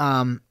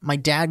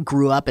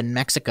grew up in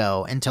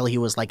Mexico until he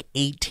was like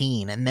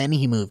 18 and then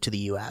he moved to the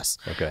US.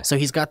 Okay. So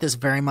he's got this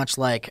very much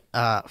like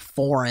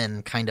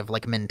foreign kind of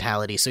like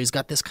mentality. So he's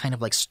got this kind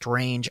of like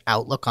strange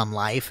outlook on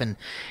life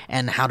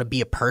and how to be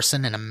a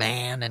person and a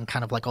man and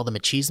kind of like all the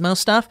machismo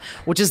stuff,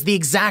 which is the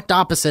exact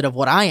opposite of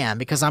what I am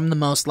because I'm the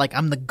most like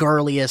I'm the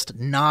girliest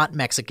not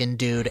Mexican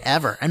dude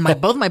ever. And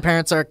both my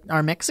parents are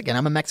Mexican.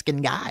 I'm a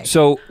Mexican guy.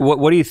 So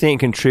what do you think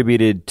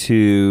contributed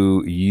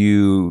to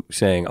you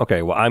saying,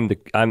 okay, well I'm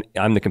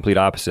the complete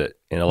opposite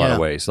in a lot of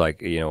ways?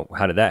 Like,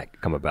 how did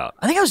that come about?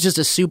 I think I was just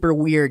a super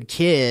weird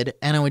kid,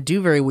 and I would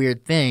do very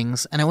weird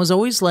things. And I was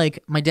always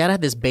like, my dad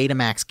had this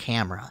Betamax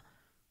camera,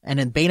 and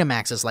in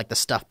Betamax is like the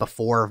stuff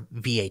before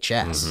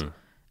VHS.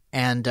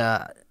 And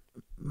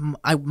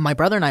my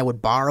brother and I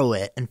would borrow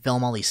it and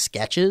film all these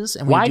sketches.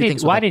 And why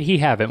did he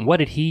have it? And what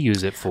did he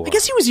use it for? I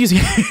guess he was using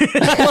it.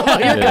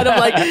 You're kind of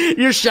like,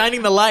 you're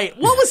shining the light.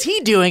 What was he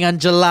doing on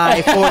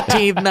July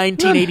 14th,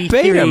 1983?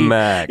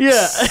 Betamax.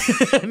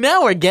 Yeah.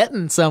 Now we're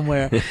getting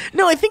somewhere.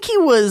 No, I think he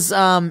was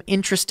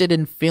interested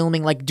in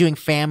filming, like doing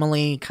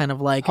family kind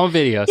of like home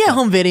videos. Yeah,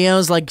 home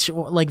videos, like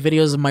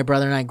videos of my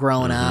brother and I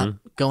growing up,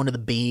 going to the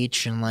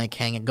beach and like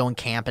going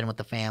camping with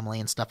the family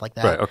and stuff like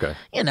that. Right, okay.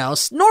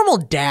 Normal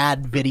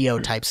dad video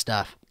type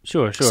stuff.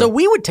 Sure. So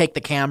we would take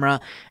the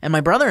camera, and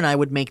my brother and I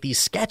would make these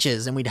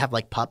sketches, and we'd have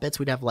like puppets.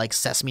 We'd have like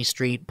Sesame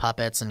Street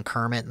puppets and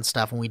Kermit and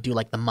stuff, and we'd do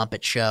like the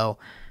Muppet Show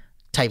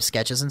type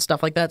sketches and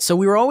stuff like that. So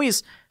we were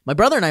always, my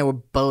brother and I were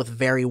both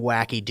very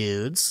wacky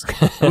dudes.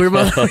 We were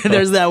both,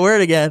 there's that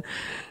word again.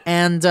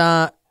 And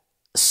and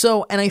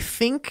I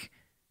think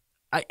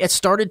I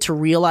started to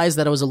realize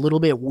that I was a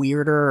little bit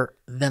weirder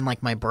than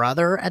like my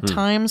brother at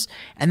times,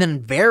 and then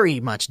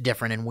very much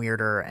different and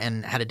weirder,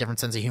 and had a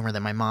different sense of humor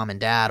than my mom and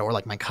dad, or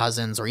like my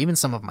cousins, or even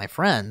some of my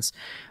friends.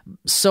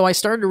 So I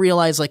started to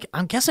realize, like,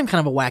 I guess I'm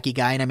kind of a wacky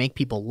guy and I make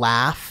people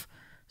laugh.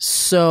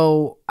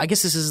 So I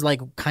guess this is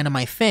like kind of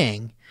my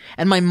thing.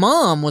 And my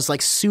mom was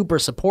like super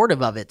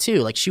supportive of it too.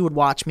 Like she would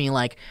watch me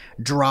like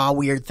draw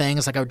weird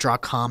things. Like I would draw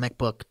comic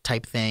book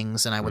type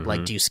things, and I would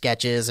like do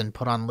sketches and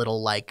put on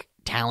little like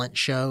talent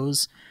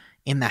shows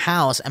in the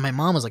house, and my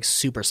mom was like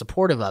super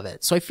supportive of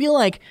it. So I feel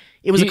like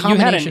it was a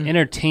combination.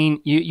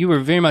 You were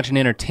very much an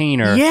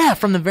entertainer. Yeah,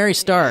 from the very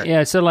start.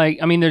 Yeah, so like,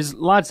 I mean, there's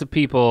lots of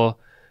people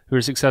who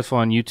are successful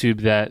on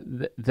YouTube that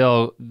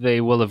they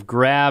will have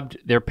grabbed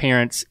their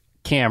parents'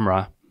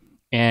 camera,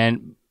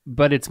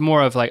 but it's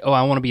more of like, oh,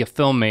 I want to be a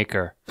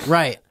filmmaker.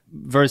 Right.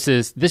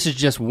 Versus this is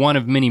just one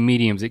of many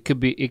mediums. It could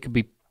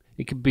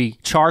be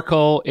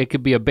charcoal. It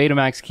could be a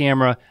Betamax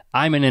camera.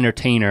 I'm an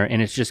entertainer,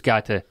 and it's just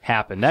got to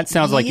happen. That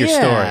sounds like your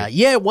story.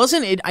 Yeah, it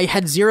wasn't. I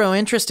had zero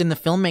interest in the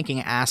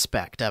filmmaking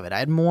aspect of it. I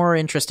had more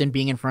interest in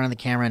being in front of the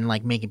camera and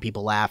like making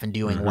people laugh and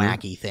doing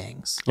wacky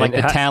things. Like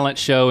the talent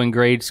show in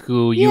grade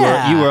school. You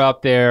were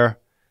up there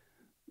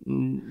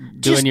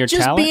doing your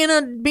talent.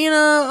 Just being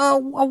a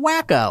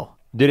wacko.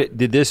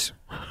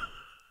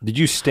 Did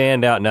you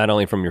stand out not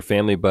only from your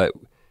family, but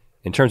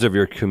in terms of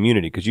your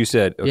community? Because you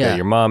said, okay,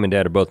 your mom and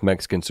dad are both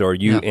Mexican, so are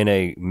you in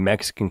a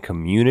Mexican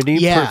community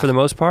for the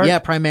most part? Yeah,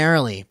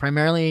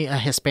 primarily a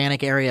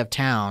Hispanic area of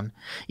town.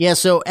 Yeah,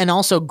 so, and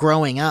also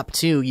growing up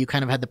too, you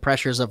kind of had the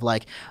pressures of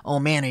like, oh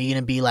man, are you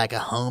going to be like a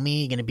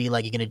homie? You're going to be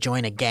like, you're going to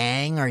join a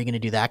gang? Are you going to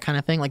do that kind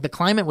of thing? Like the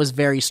climate was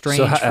very strange.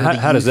 So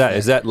how does that,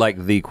 is that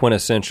like the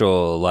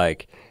quintessential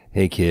like,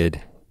 hey kid,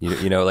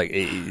 you know, like,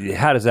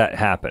 how does that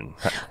happen?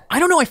 I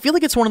don't know. I feel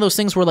like it's one of those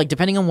things where like,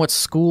 depending on what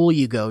school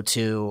you go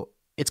to,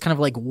 it's kind of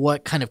like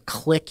what kind of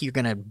clique you're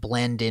going to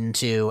blend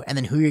into, and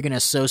then who you're going to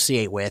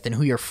associate with, and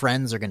who your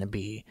friends are going to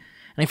be.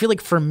 And I feel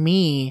like for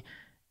me,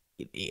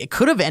 it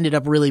could have ended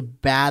up really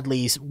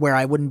badly where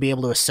I wouldn't be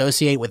able to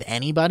associate with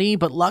anybody,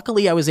 but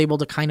luckily I was able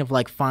to kind of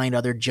like find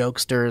other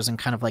jokesters and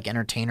kind of like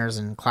entertainers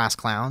and class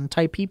clown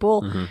type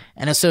people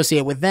and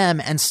associate with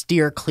them and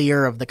steer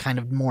clear of the kind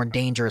of more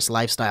dangerous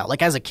lifestyle.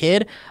 Like as a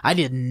kid, I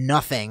did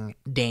nothing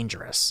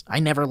dangerous. I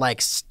never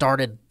like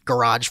started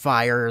garage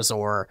fires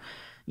or,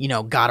 you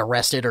know, got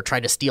arrested or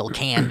tried to steal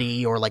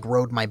candy or like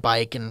rode my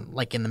bike and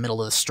like in the middle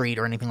of the street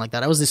or anything like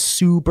that. I was this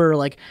super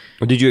like.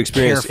 Did you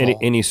experience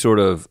any sort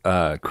of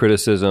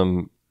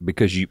criticism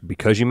because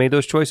you made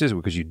those choices,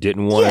 because you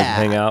didn't want to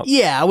hang out?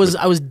 Yeah, I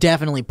was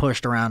definitely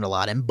pushed around a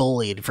lot and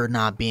bullied for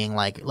not being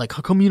like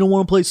how come you don't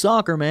want to play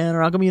soccer, man,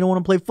 or how come you don't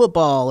want to play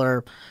football,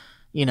 or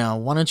you know,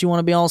 why don't you want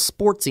to be all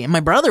sportsy? And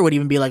my brother would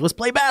even be like, let's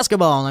play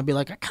basketball. And I'd be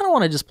like, I kind of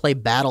want to just play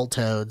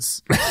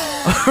Battletoads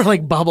or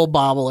like Bubble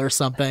Bobble or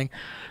something.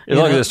 As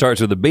long as it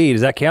starts with a B,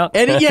 does that count?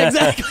 And, yeah,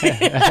 exactly.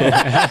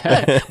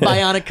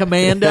 Bionic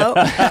Commando.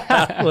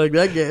 Like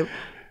that game.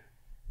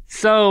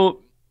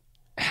 So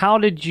how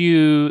did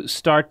you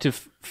start to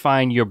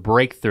find your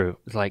breakthrough?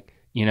 Like,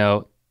 you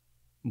know,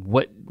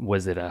 what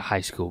was it, a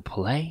high school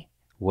play?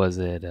 Was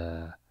it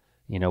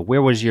you know,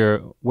 where was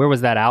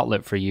that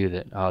outlet for you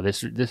that, oh,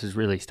 this is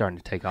really starting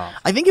to take off?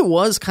 I think it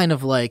was kind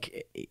of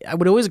like, I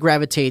would always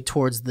gravitate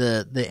towards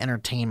the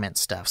entertainment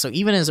stuff. So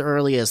even as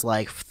early as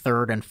like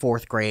 3rd and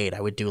 4th grade,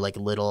 I would do like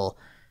little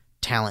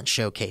talent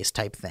showcase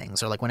type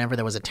things. Or like whenever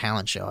there was a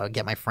talent show, I would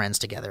get my friends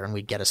together and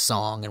we'd get a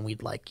song and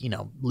we'd like, you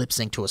know, lip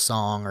sync to a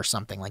song or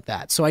something like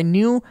that. So I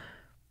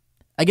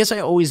guess I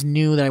always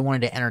knew that I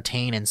wanted to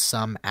entertain in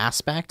some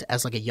aspect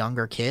as like a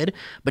younger kid.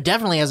 But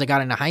definitely as I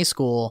got into high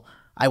school,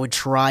 I would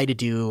try to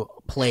do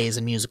plays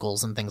and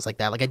musicals and things like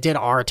that. Like I did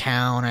Our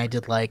Town. I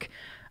did like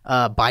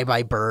Bye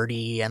Bye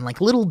Birdie and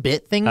like little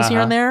bit things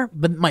here and there.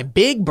 But my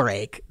big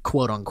break,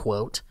 quote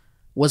unquote,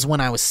 was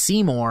when I was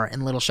Seymour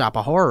in Little Shop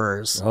of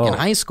Horrors in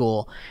high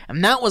school.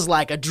 And that was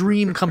like a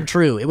dream come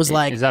true. It was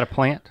like... Is that a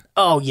plant?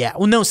 Oh, yeah.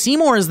 Well, no,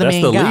 Seymour is the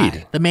main guy.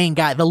 Lead. The main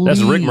guy. The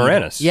That's lead. Rick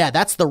Moranis. Yeah,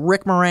 that's the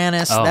Rick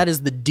Moranis. That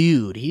is the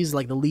dude. He's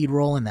like the lead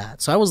role in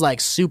that. So I was like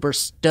super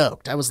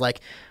stoked. I was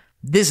like,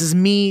 this is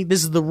me.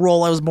 This is the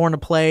role I was born to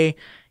play.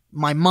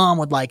 My mom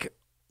would like...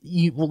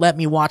 You let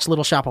me watch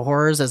Little Shop of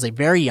Horrors as a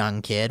very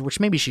young kid, which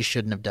maybe she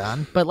shouldn't have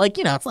done. But like,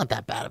 you know, it's not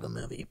that bad of a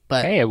movie.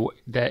 But hey,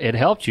 it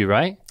helped you,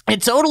 right?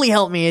 It totally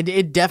helped me.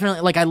 It definitely,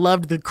 like, I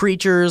loved the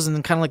creatures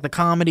and kind of like the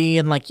comedy.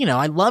 And like, you know,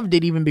 I loved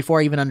it even before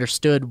I even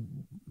understood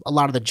a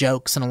lot of the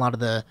jokes and a lot of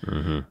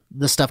the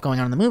stuff going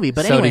on in the movie.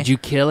 But anyway, did you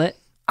kill it?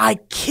 I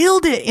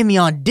killed it in the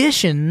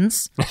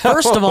auditions,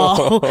 first of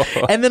all,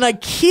 and then I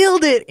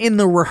killed it in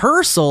the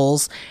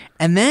rehearsals.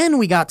 And then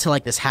we got to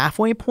like this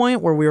halfway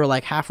point where we were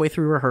like halfway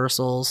through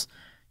rehearsals.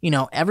 You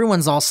know,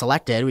 everyone's all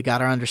selected. We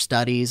got our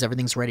understudies.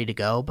 Everything's ready to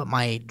go. But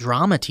my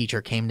drama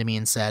teacher came to me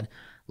and said,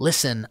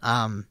 listen,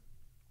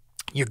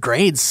 your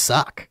grades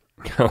suck.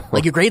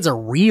 Like, your grades are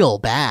real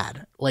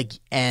bad. Like,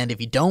 and if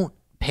you don't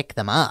pick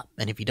them up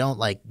and if you don't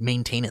like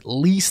maintain at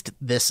least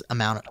this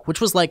amount, which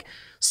was like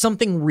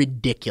something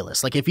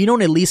ridiculous. Like, if you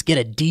don't at least get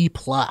a D+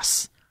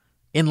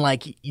 in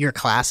like your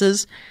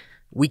classes,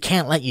 we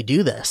can't let you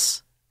do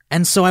this.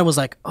 And so I was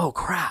like, oh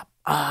crap.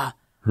 I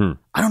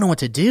don't know what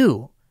to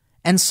do.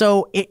 And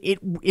so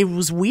it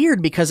was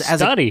weird because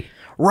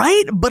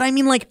right? But I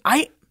mean, like,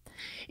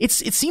 it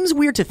seems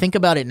weird to think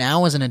about it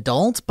now as an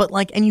adult, but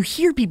like, and you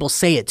hear people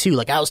say it too,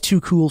 like I was too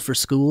cool for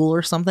school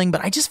or something,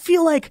 but I just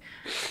feel like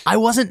I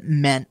wasn't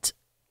meant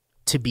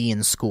to be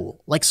in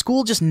school. Like,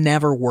 school just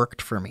never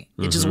worked for me.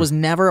 It just was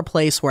never a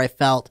place where I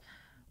felt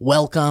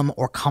welcome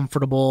or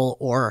comfortable,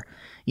 or,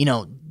 you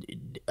know,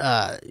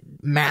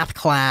 math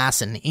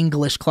class and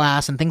English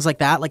class and things like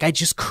that. Like, I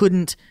just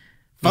couldn't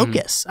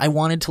focus. I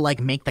wanted to like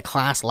make the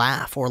class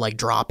laugh or like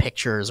draw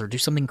pictures or do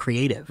something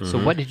creative.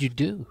 So what did you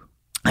do?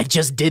 I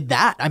just did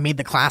that. I made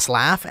the class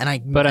laugh and I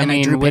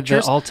drew with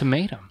pictures. The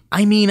ultimatum.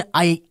 I mean,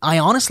 I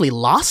honestly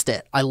lost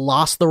it. I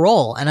lost the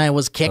role and I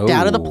was kicked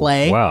out of the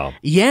play. Wow.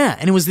 Yeah.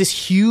 And it was this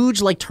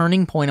huge like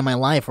turning point in my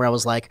life where I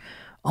was like,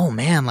 oh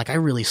man, like I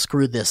really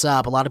screwed this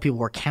up. A lot of people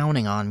were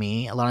counting on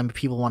me. A lot of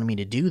people wanted me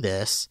to do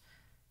this.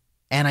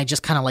 And I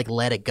just kind of like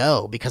let it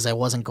go because I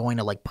wasn't going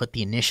to like put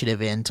the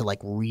initiative in to like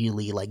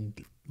really like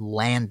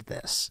land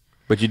this.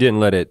 But you didn't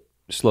let it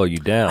slow you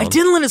down. I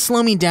didn't let it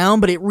slow me down,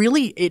 but it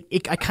really,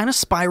 I kind of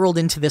spiraled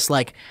into this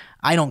like,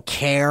 I don't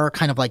care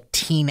kind of like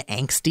teen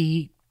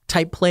angsty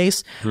type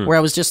place where I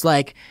was just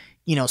like,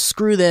 you know,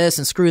 screw this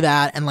and screw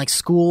that. And like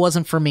school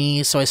wasn't for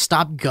me. So I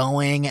stopped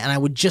going and I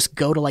would just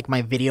go to like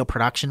my video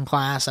production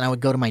class and I would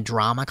go to my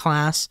drama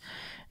class.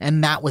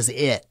 And that was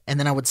it. And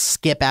then I would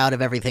skip out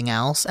of everything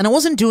else. And I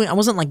wasn't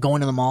like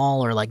going to the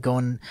mall or like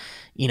going,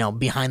 you know,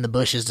 behind the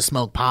bushes to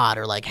smoke pot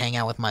or like hang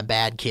out with my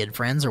bad kid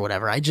friends or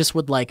whatever. I just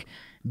would like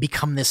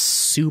become this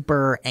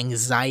super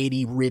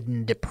anxiety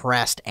ridden,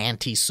 depressed,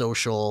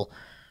 antisocial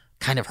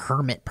kind of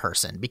hermit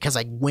person because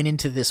I went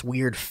into this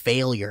weird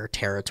failure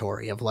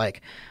territory of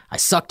like, I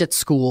sucked at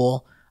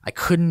school. I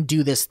couldn't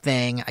do this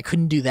thing. I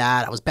couldn't do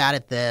that. I was bad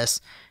at this.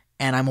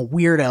 And I'm a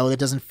weirdo that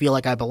doesn't feel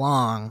like I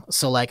belong.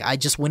 So like I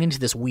just went into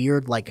this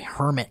weird like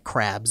hermit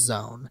crab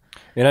zone.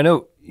 And I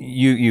know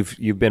you've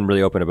been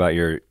really open about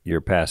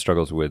your past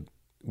struggles with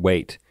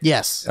weight.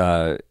 Yes.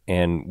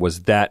 And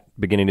was that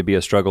beginning to be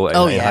a struggle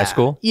in high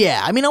school? Yeah.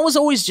 I mean, I was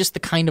always just the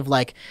kind of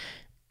like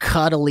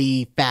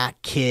cuddly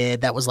fat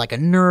kid that was like a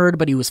nerd,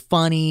 but he was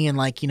funny. And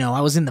like, you know,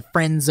 I was in the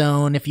friend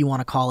zone, if you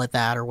want to call it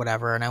that or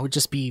whatever. And I would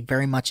just be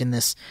very much in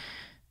this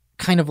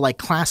kind of like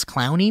class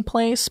clowny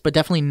place, but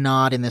definitely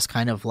not in this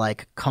kind of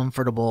like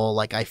comfortable,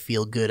 like I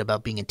feel good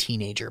about being a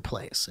teenager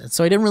place. And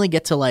so I didn't really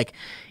get to like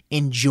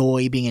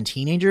enjoy being a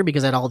teenager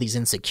because I had all these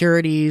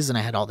insecurities and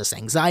I had all this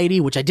anxiety,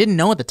 which I didn't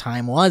know at the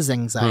time was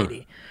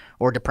anxiety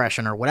or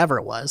depression or whatever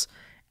it was.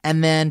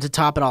 And then to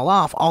top it all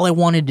off, all I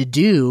wanted to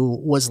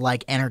do was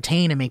like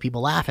entertain and make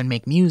people laugh and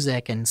make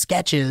music and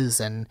sketches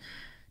and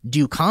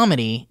do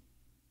comedy.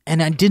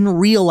 And I didn't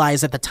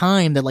realize at the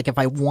time that like if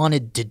I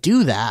wanted to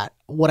do that,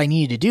 what I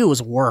needed to do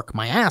was work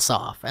my ass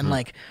off and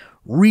like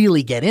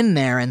really get in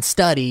there and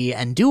study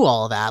and do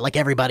all that like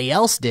everybody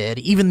else did,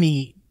 even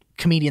the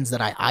comedians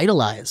that I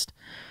idolized.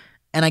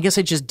 And I guess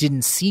I just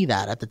didn't see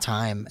that at the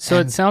time. So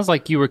it sounds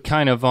like you were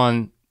kind of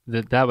on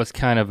that was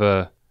kind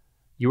of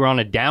you were on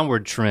a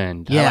downward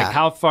trend. Yeah. Like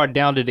how far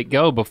down did it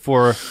go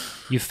before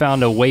you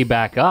found a way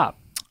back up?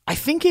 I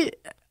think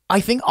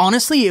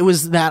honestly it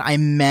was that I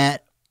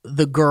met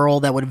the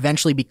girl that would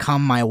eventually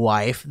become my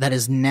wife, that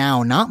is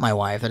now not my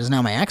wife, that is now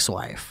my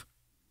ex-wife.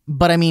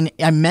 But I mean,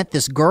 I met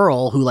this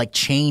girl who like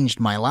changed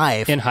my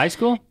life. In high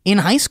school? In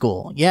high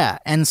school, yeah.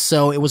 And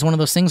so it was one of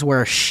those things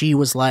where she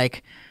was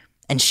like,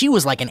 And she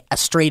was like a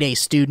straight A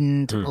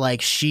student.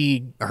 Like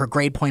her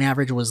grade point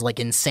average was like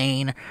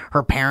insane.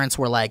 Her parents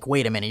were like,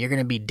 wait a minute, you're going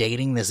to be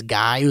dating this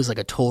guy who's like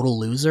a total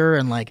loser.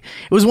 And like,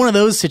 it was one of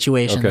those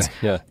situations. Okay,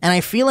 yeah. And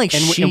I feel like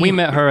and we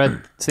met her at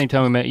the same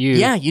time we met you.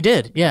 Yeah, you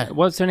did. Yeah.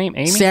 What's her name?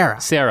 Amy?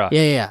 Sarah.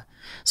 Yeah.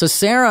 So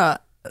Sarah,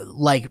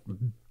 like,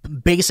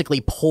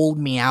 basically pulled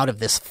me out of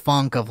this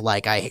funk of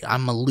like,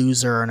 I'm a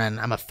loser and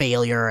I'm a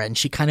failure. And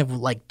she kind of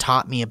like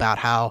taught me about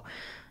how,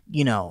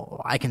 you know,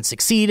 I can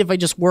succeed if I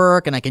just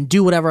work and I can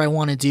do whatever I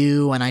want to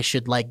do. And I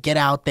should like get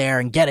out there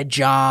and get a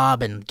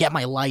job and get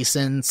my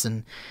license.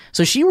 And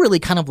so she really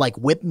kind of like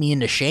whipped me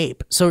into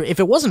shape. So if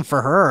it wasn't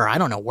for her, I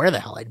don't know where the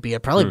hell I'd be.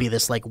 I'd probably be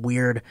this like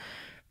weird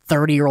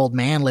 30-year-old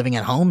man living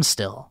at home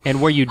still.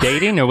 And were you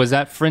dating or was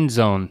that friend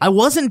zone? I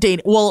wasn't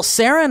dating. Well,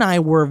 Sarah and I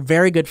were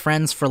very good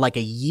friends for like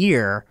a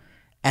year.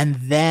 And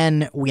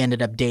then we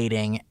ended up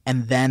dating.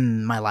 And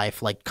then my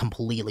life like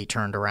completely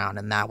turned around.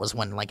 And that was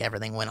when like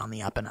everything went on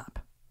the up and up.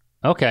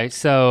 Okay,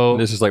 so...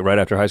 This is like right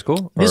after high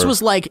school? This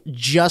was like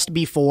just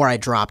before I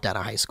dropped out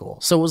of high school.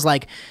 So it was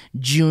like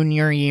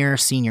junior year,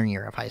 senior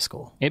year of high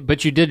school.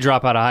 But you did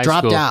drop out of high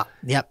school. Dropped out,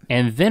 yep.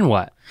 And then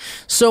what?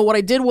 So what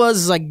I did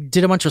was I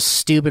did a bunch of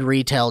stupid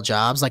retail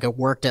jobs. Like I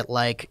worked at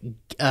like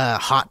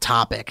Hot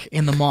Topic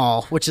in the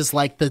mall, which is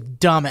like the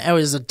dumb. It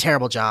was a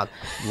terrible job.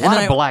 A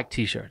lot of black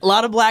t-shirts. A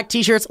lot of black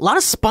t-shirts. A lot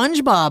of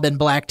SpongeBob and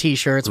black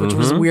t-shirts, which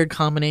was a weird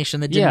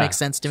combination that didn't make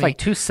sense to me. It's like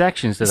two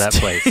sections to that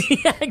place.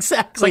 Yeah,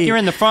 exactly. It's like you're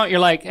in the front, you're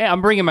like, hey,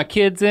 I'm bringing my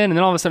kids in, and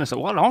then all of a sudden it's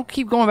like, well, don't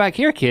keep going back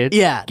here, kids.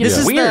 Yeah, this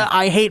is the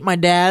I hate my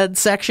dad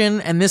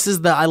section, and this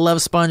is the I love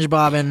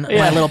SpongeBob and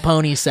My Little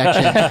Pony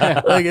section.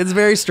 Like, it's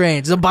very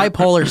strange. It's a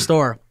bipolar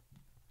store.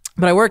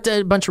 But I worked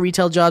at a bunch of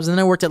retail jobs, and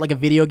then I worked at like a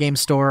video game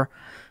store.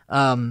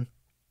 And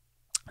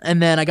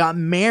then I got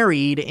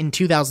married in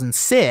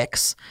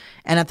 2006,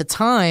 and at the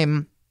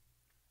time,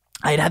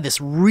 I had this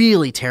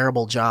really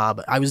terrible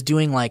job. I was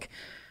doing like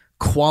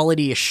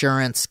quality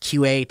assurance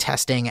QA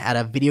testing at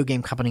a video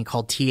game company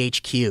called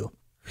THQ.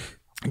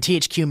 And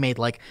THQ made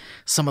like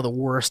some of the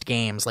worst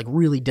games, like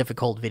really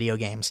difficult video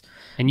games.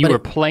 And you were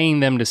playing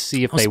them to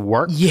see if they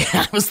work?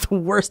 Yeah, it was the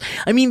worst.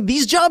 I mean,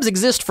 these jobs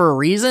exist for a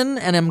reason,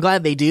 and I'm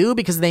glad they do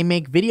because they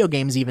make video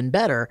games even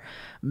better.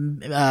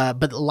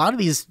 But a lot of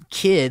these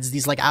kids,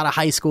 these like out of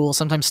high school,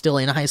 sometimes still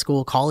in high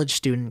school, college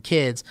student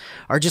kids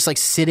are just like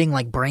sitting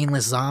like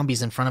brainless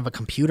zombies in front of a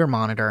computer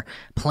monitor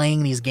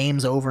playing these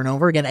games over and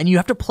over again. And you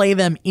have to play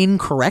them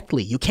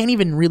incorrectly. You can't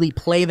even really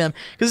play them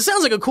because it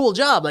sounds like a cool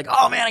job. Like,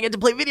 oh man, I get to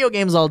play video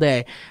games all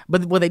day.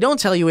 But what they don't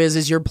tell you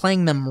is you're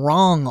playing them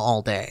wrong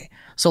all day.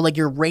 So like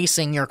you're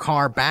racing your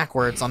car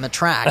backwards on the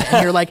track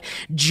and you're like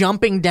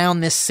jumping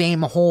down this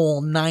same hole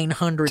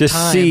 900 times. To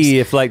see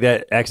if like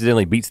that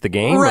accidentally beats the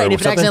game? Right,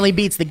 if it accidentally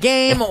beats the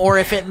game or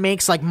if it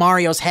makes like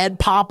Mario's head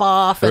pop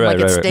off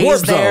and it stays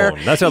warp there.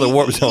 Zone. That's how the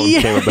warp zone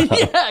came about.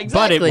 Yeah,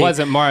 exactly. But it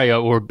wasn't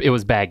Mario, or it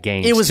was bad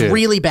games. It was too.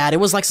 really bad. It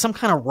was like some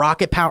kind of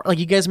Rocket Power. Like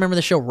you guys remember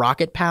the show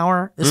Rocket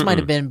Power? This might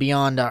have been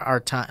beyond our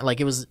time. Like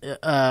it was,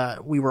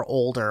 we were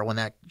older when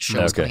that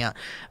show was coming out.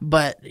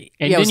 But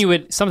and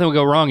then something would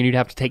go wrong and you'd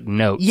have to take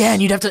notes. Yeah,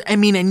 and you'd have to. I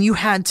mean, and you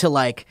had to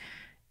like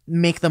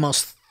make the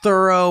most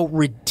thorough,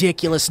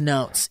 ridiculous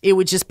notes. It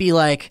would just be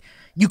like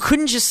you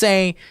couldn't just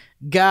say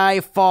guy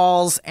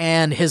falls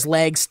and his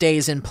leg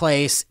stays in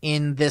place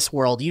in this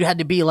world. You had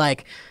to be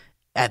like,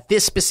 at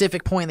this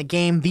specific point in the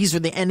game, these are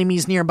the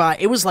enemies nearby.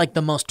 It was like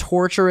the most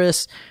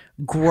torturous,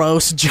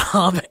 gross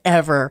job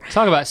ever.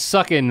 Talk about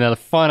sucking the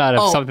fun out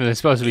of something that's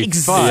supposed to be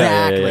fun.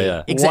 Exactly.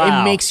 Yeah. Exactly.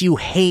 Wow. It makes you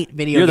hate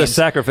video You're games. the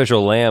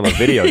sacrificial lamb of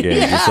video games.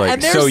 Yeah, It's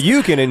like, so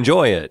you can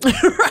enjoy it.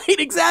 Right,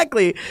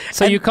 exactly.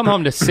 So you come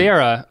home to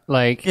Sarah,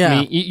 like,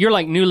 I mean, you're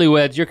like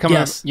newlyweds.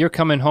 You're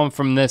coming home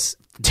from this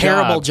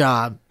terrible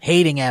job,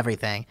 hating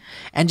everything,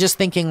 and just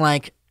thinking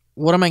like,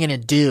 what am I going to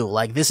do?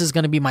 Like, this is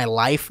going to be my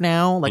life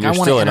now. Like, I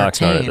want to entertain.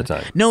 Still in Oxnard at the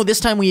time. No,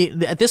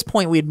 at this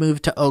point, we had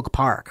moved to Oak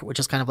Park, which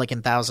is kind of like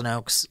in Thousand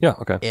Oaks,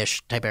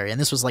 ish type area.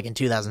 And this was like in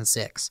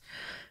 2006.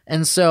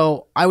 And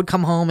so I would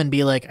come home and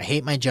be like, I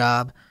hate my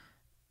job.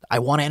 I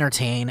want to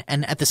entertain.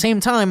 And at the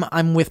same time,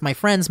 I'm with my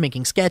friends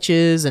making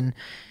sketches and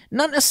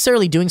not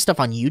necessarily doing stuff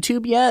on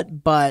YouTube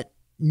yet, but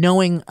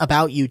knowing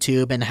about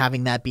YouTube and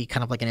having that be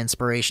kind of like an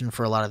inspiration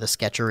for a lot of the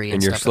sketchery.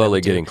 And you're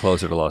slowly getting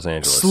closer to Los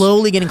Angeles.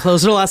 Slowly getting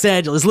closer to Los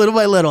Angeles, little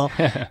by little.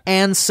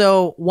 And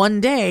so one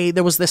day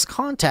there was this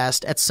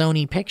contest at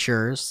Sony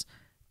Pictures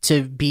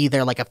to be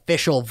their like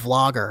official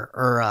vlogger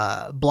or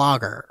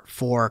blogger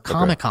for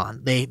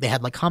Comic-Con. They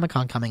had like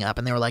Comic-Con coming up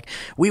and they were like,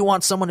 we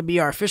want someone to be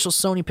our official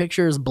Sony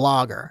Pictures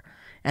blogger.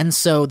 And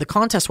so the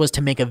contest was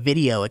to make a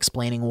video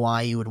explaining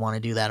why you would want to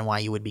do that and why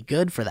you would be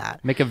good for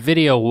that. Make a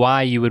video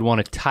why you would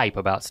want to type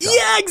about stuff.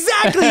 Yeah,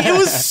 exactly. It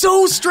was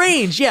so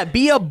strange. Yeah,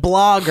 be a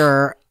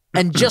blogger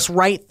and just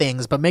write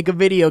things, but make a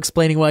video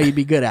explaining why you'd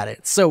be good at it.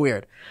 It's so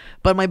weird.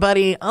 But my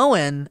buddy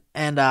Owen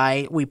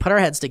and we put our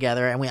heads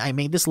together and I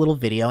made this little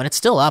video and it's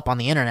still up on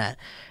the internet.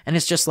 And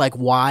it's just like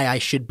why I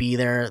should be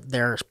their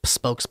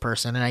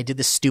spokesperson. And I did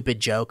this stupid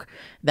joke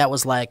that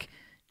was like,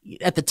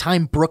 at the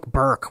time, Brooke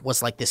Burke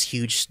was like this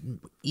huge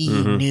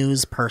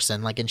News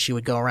person, like, and she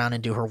would go around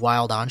and do her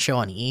Wild On show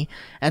on E.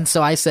 And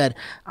so I said,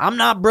 I'm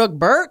not Brooke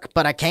Burke,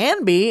 but I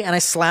can be. And I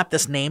slapped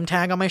this name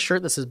tag on my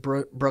shirt that says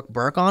Brooke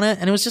Burke on it.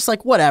 And it was just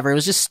like, whatever. It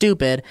was just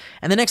stupid.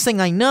 And the next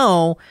thing I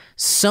know,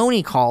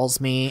 Sony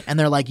calls me and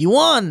they're like, you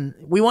won.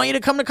 We want you to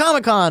come to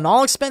Comic-Con.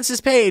 All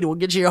expenses paid. We'll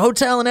get you your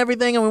hotel and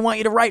everything. And we want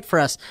you to write for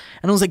us.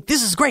 And I was like,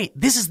 this is great.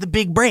 This is the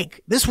big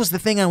break. This was the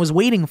thing I was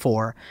waiting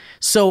for.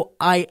 So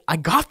I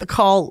got the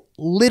call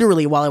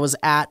literally while I was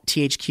at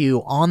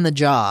THQ on the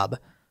job,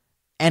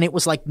 and it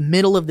was like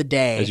middle of the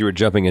day as you were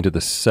jumping into the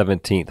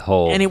 17th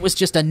hole, and it was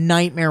just a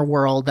nightmare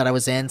world that I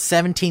was in.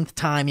 17th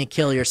time you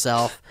kill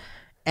yourself.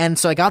 And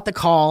so I got the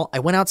call, I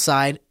went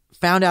outside,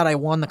 found out I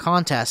won the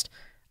contest.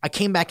 I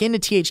came back into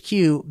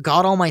THQ,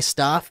 got all my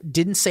stuff,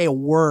 didn't say a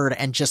word,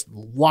 and just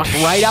walked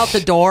right out the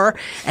door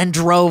and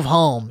drove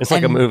home. It's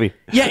like a movie.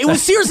 Yeah, it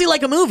was seriously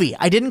like a movie.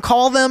 I didn't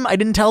call them, I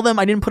didn't tell them,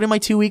 I didn't put in my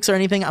 2 weeks or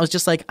anything. I was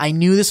just like, I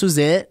knew this was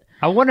it.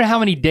 I wonder how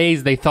many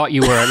days they thought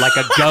you were like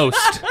a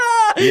ghost.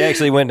 You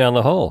actually went down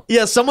the hole.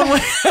 Yeah, someone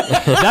went.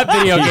 That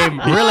video game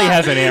really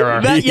has an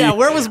error. Yeah,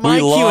 where was my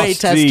we QA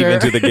lost tester? Steve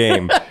into the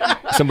game.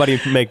 Somebody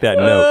make that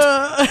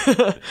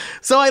note.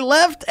 So I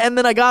left, and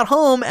then I got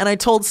home, and I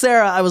told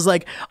Sarah, I was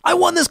like, I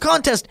won this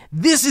contest.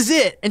 This is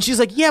it. And she's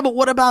like, yeah, but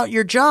what about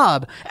your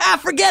job?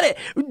 Forget it.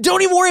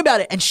 Don't even worry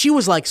about it. And she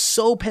was like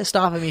so pissed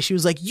off at me. She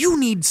was like, you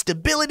need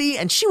stability.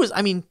 And she was,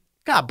 I mean,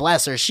 God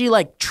bless her. She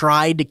like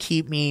tried to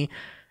keep me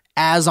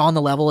as on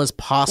the level as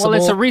possible. Well,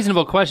 it's a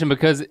reasonable question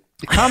because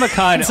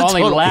Comic-Con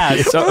only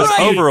lasts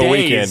over a days.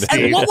 weekend.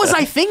 And what was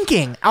I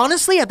thinking?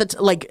 Honestly, at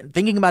the like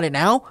thinking about it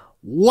now,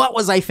 what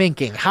was I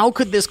thinking? How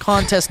could this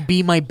contest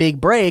be my big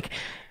break?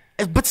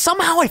 But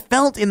somehow I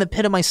felt in the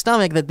pit of my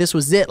stomach that this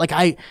was it. Like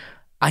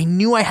I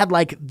knew I had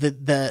like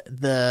the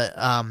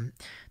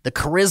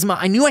charisma.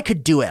 I knew I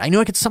could do it. I knew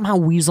I could somehow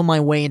weasel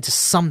my way into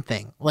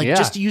something. Like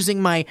just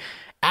using my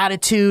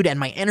attitude and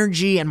my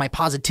energy and my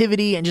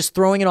positivity and just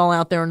throwing it all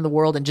out there into the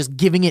world and just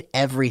giving it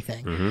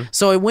everything.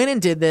 So I went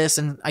and did this,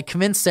 and I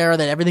convinced Sarah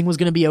that everything was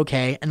going to be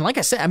okay. And like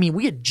I said, I mean,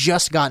 we had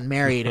just gotten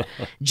married,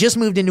 just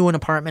moved into an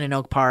apartment in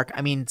Oak Park.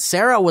 I mean,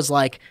 Sarah was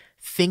like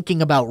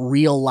thinking about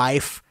real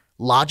life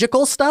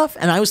logical stuff,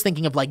 and I was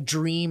thinking of like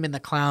dream in the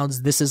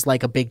clouds, this is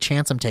like a big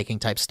chance I'm taking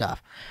type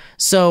stuff.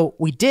 So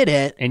we did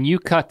it. And you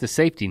cut the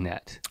safety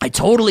net. I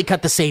totally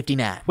cut the safety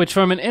net. Which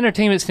from an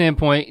entertainment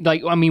standpoint,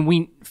 like, I mean,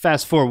 we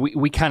fast forward,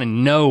 we kind of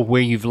know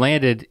where you've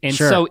landed. And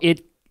so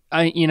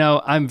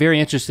I'm very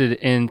interested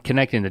in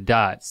connecting the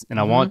dots, and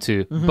I want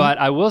to. But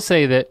I will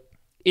say that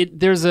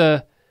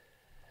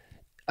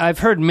I've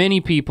heard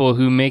many people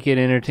who make it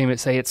entertainment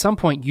say at some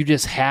point you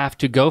just have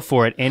to go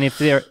for it. And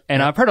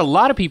I've heard a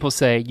lot of people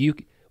say you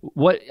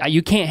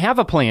can't have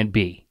a plan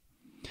B.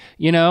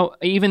 You know,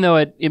 even though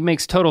it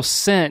makes total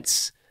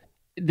sense.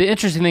 The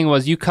interesting thing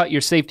was you cut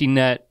your safety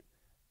net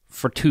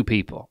for two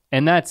people.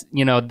 And that's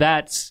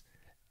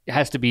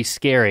has to be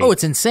scary. Oh,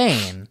 it's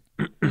insane.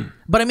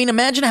 But I mean,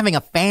 imagine having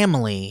a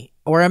family,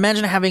 or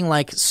imagine having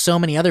like so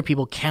many other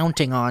people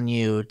counting on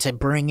you to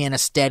bring in a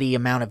steady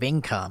amount of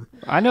income.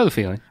 I know the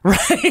feeling.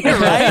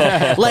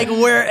 Right? Like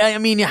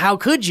how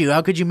could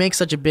you make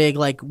such a big,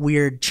 like,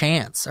 weird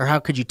chance? Or how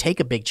could you take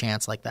a big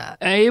chance like that?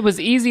 It was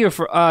easier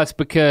for us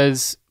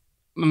because,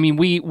 I mean,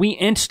 we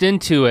inched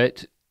into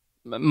it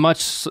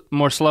much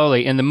more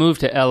slowly, and the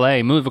move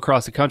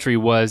across the country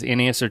was in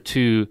answer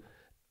to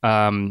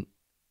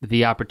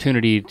the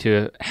opportunity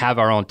to have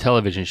our own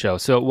television show.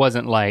 So it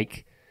wasn't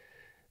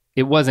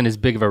as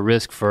big of a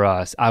risk for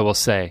us, I will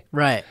say.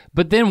 Right.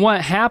 But then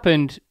what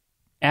happened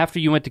after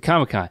you went to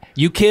Comic-Con?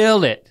 You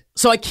killed it.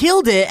 So I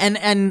killed it,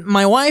 and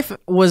my wife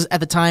was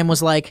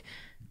like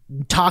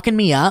talking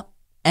me up.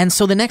 And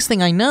so the next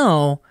thing I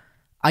know,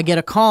 I get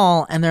a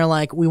call, and they're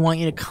like, we want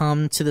you to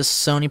come to the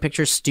Sony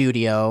Pictures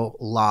studio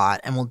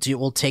lot, and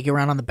we'll take you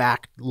around on the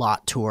back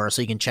lot tour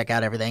so you can check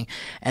out everything.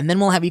 And then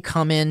we'll have you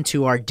come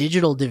into our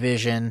digital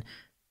division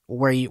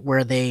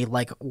where they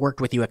like worked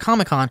with you at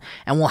Comic-Con,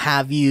 and we'll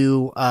have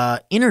you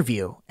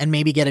interview and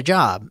maybe get a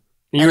job.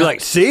 And you're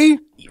like, see?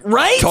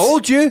 Right?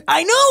 Told you.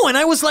 I know. And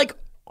I was like,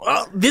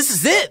 oh, this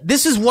is it.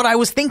 This is what I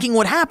was thinking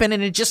would happen,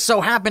 and it just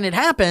so happened it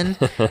happened.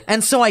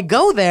 And so I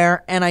go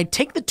there, and I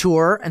take the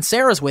tour, and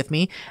Sarah's with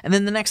me, and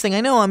then the next thing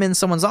I know, I'm in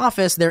someone's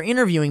office, they're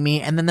interviewing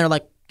me, and then they're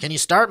like, can you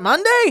start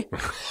Monday?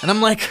 And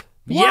I'm like,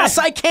 yes,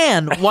 I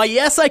can. Why,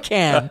 yes, I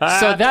can.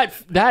 So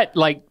that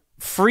like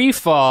free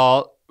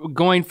fall,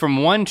 going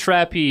from one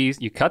trapeze,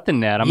 you cut the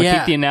net. I'm going to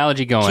keep the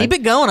analogy going. Keep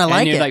it going. I like it.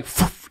 And you're like,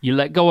 you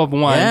let go of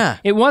one. Yeah.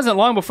 It wasn't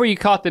long before you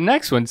caught the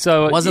next one.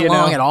 So it wasn't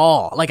long at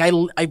all. Like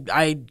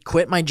I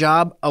quit my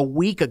job a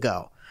week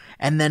ago,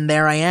 and then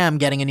there I am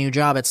getting a new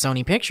job at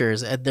Sony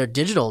Pictures at their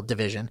digital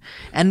division.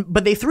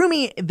 But they threw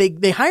me,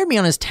 they hired me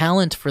on as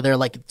talent for their,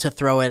 like, to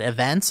throw at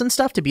events and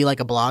stuff, to be like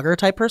a blogger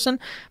type person.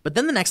 But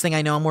then the next thing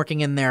I know, I'm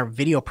working in their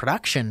video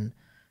production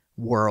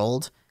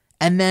world.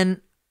 And then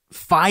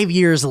 5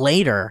 years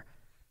later,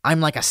 I'm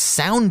like a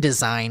sound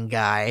design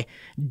guy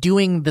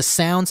doing the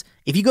sounds.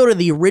 If you go to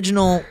the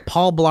original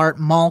Paul Blart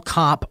Mall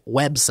Cop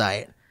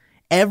website,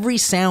 Every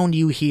sound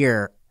you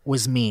hear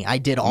was me. I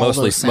did all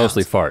those sounds.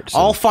 Mostly farts.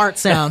 All fart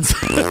sounds.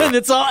 and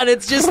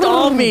it's just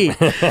all me.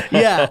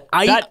 Yeah.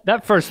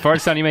 That first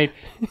fart sound you made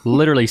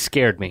literally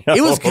scared me.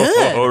 It was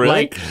good. Oh, really?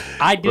 Like,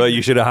 I did. Well,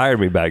 you should have hired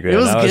me back then. It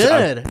was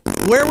good.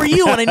 Where were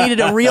you when I needed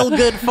a real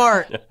good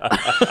fart? So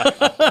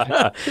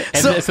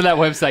that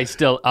website's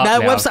still up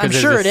That now, website, I'm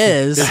sure it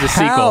is. There's a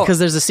sequel. Because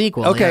there's a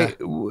sequel. Okay.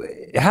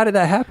 Yeah. How did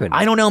that happen?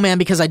 I don't know, man,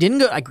 because I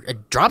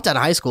dropped out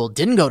of high school,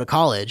 didn't go to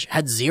college,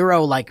 had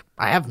zero, I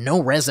have no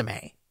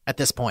resume at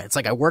this point. It's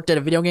like I worked at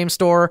a video game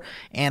store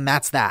and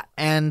that's that.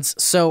 And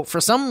so for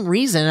some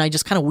reason, I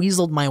just kind of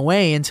weaseled my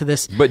way into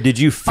this But did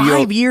you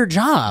feel 5-year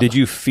job. Did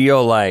you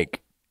feel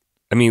like,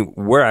 I mean,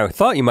 where I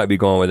thought you might be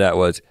going with that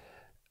was,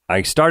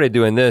 I started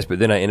doing this, but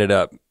then I ended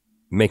up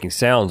making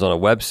sounds on a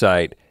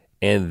website,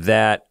 and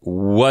that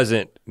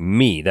wasn't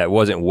me. That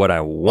wasn't what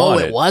I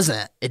wanted. Oh, it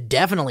wasn't. It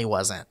definitely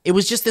wasn't. It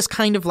was just this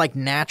kind of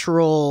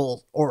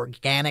natural,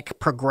 organic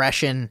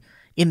progression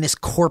in this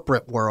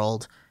corporate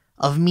world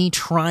of me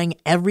trying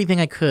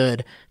everything I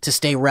could to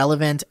stay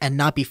relevant and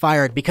not be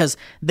fired, because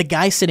the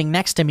guy sitting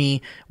next to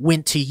me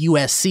went to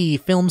USC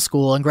film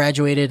school and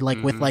graduated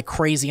with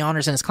crazy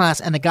honors in his class.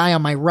 And the guy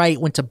on my right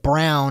went to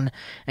Brown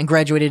and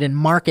graduated in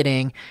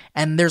marketing.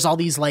 And there's all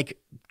these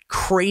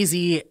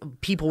crazy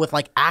people with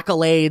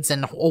accolades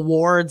and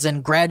awards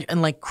and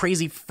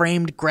crazy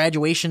framed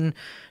graduation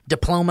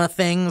diploma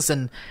things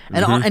and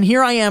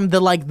here I am,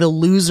 the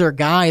loser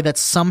guy that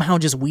somehow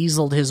just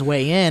weaseled his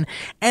way in,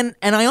 and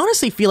I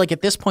honestly feel like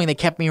at this point they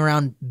kept me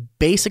around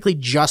basically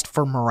just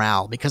for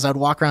morale, because I'd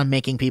walk around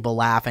making people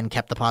laugh and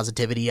kept the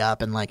positivity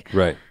up and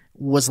right.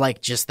 was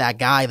just that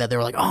guy that they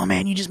were like, oh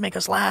man, you just make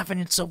us laugh and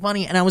it's so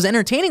funny, and I was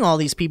entertaining all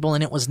these people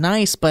and it was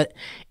nice, but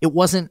it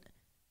wasn't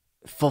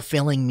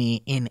fulfilling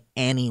me in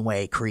any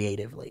way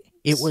creatively.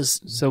 It was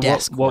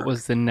desk what work.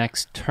 was the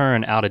next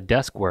turn out of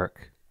desk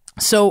work?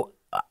 So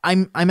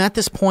I'm at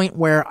this point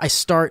where I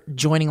start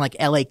joining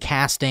LA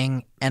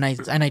casting, and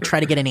I try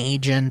to get an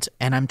agent,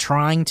 and I'm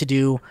trying to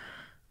do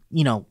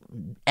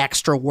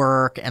extra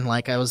work, and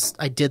I was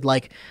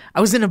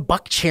in a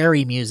Buck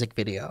Cherry music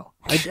video.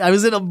 I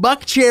was in a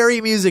Buck Cherry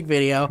music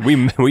video.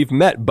 We've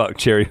met Buck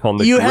Cherry on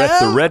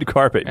the red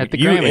carpet. At the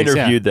you Grammys,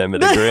 interviewed them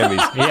at the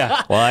Grammys.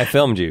 Yeah. Well, I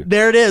filmed you.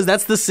 There it is.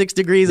 That's the 6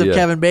 Degrees of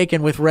Kevin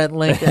Bacon with Rhett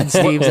Link and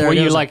Steve Zaragoza.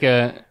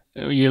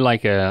 Were you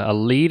a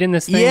lead in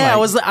this thing? Yeah, I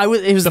was.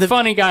 It was the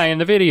funny guy in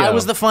the video. I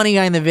was the funny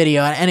guy in the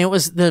video, and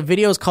the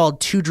video is called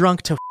 "Too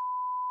Drunk to."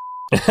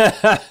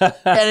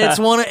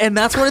 and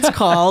that's what it's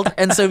called.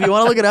 And so if you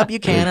want to look it up, you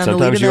can. I'm the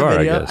lead in that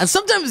video, and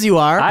sometimes you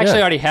are. I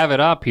actually already have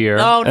it up here.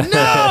 Oh no!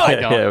 I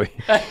don't.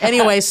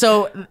 Anyway,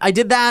 so I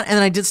did that, and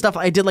then I did stuff.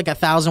 I did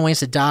 1,000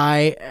 Ways to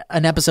Die,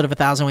 an episode of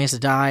 1,000 Ways to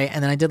Die,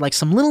 and then I did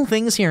some little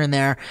things here and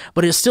there,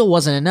 but it still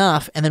wasn't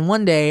enough. And then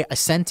one day I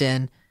sent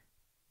in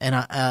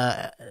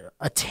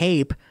a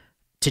tape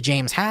to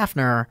James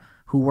Hafner,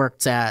 who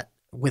worked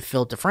with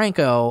Phil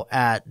DeFranco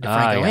at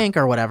DeFranco Inc.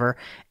 or whatever.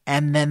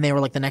 And then they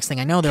were the next thing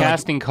I know, they're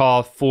casting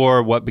call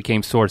for what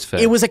became Sourcefed.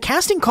 It was a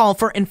casting call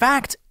for, in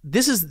fact,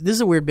 this is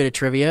a weird bit of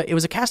trivia. It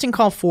was a casting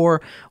call for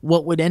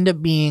what would end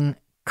up being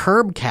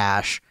Curb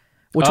Cash,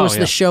 which was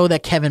the show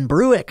that Kevin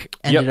Bruick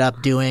ended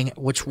up doing,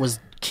 which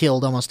was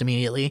killed almost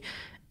immediately.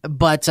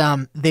 But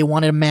they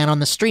wanted a man on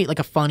the street,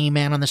 a funny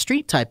man on the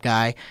street type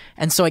guy.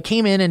 And so I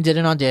came in and did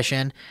an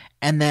audition.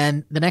 And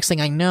then the next thing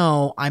I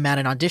know, I'm at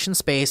an audition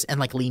space, and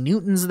Lee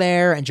Newton's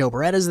there, and Joe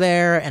Beretta's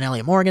there, and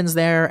Elliot Morgan's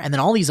there, and then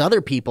all these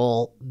other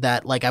people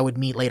that I would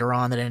meet later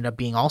on that ended up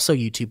being also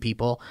YouTube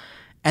people.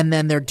 And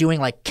then they're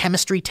doing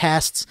chemistry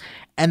tests,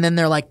 and then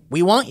they're like,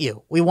 we want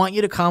you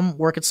to come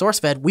work at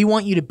Sourcefed. We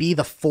want you to be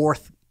the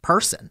 4th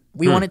person.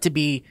 We want it to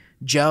be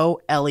Joe,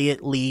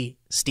 Elliot, Lee,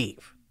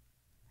 Steve.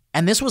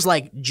 And this was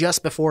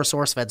just before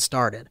Sourcefed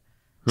started.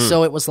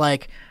 So it was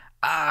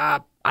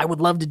I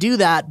would love to do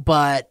that,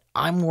 but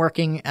I'm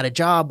working at a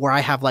job where I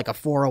have a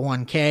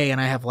 401k,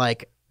 and I have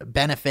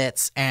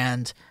benefits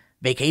and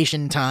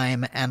vacation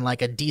time and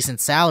a decent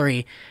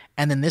salary.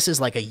 And then this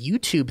is a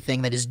YouTube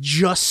thing that is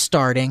just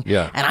starting.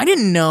 Yeah. And I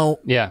didn't know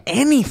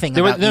anything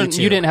about YouTube.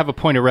 You didn't have a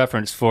point of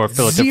reference for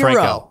Philip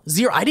DeFranco.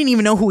 Zero. I didn't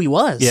even know who he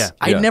was. Yeah.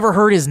 I'd never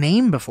heard his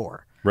name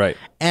before. Right.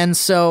 And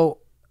so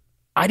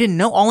I didn't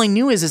know. All I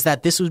knew is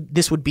that this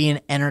would be an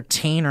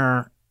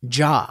entertainer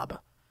job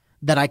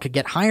that I could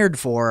get hired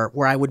for,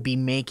 where I would be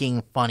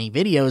making funny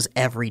videos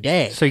every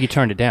day. So you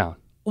turned it down?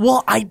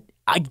 Well, I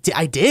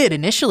did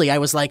initially. I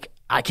was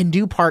I can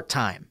do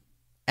part-time.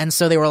 And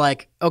so they were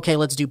like, okay,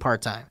 let's do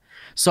part-time.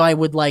 So I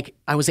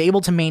was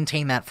able to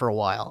maintain that for a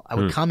while. I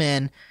would come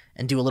in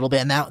and do a little bit,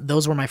 and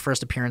those were my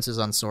first appearances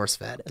on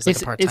Sourcefed as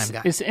a part-time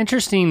guy. It's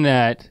interesting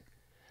that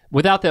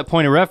without that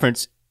point of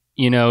reference,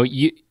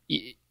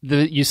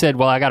 you said,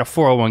 well, I got a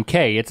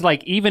 401k. It's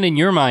even in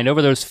your mind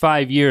over those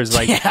 5 years,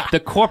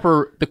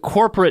 the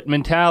corporate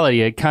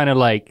mentality, it kind of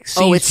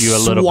seized you a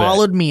little bit. It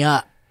swallowed me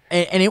up.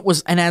 And it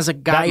was, and as a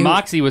guy, that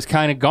moxie was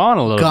kind of gone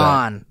a little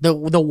bit.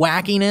 The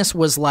wackiness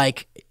was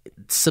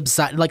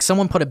subside.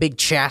 Someone put a big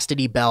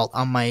chastity belt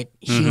on my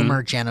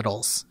humor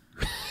genitals.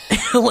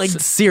 Like,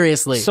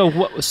 seriously. So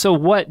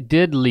what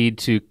did lead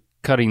to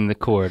cutting the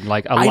cord?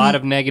 Like a lot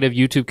of negative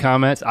YouTube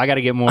comments? I got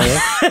to get more.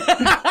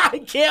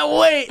 I can't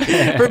wait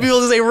for people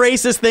to say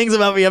racist things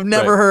about me I've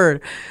never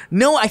heard.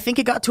 No, I think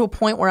it got to a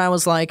point where I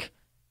was like,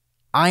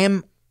 I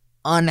am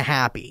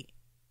unhappy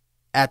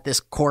at this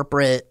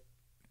corporate,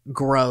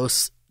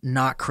 gross,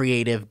 not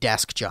creative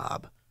desk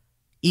job.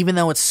 Even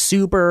though it's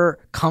super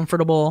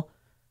comfortable,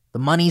 the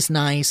money's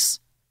nice,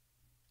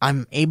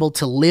 I'm able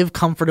to live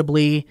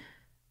comfortably,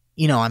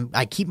 you know,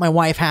 I keep my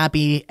wife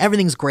happy,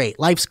 everything's great,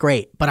 life's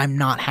great, but I'm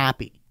not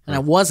happy. And I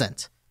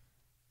wasn't.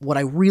 What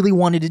I really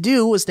wanted to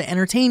do was to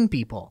entertain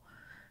people.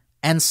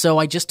 And so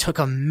I just took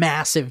a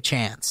massive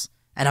chance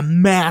and a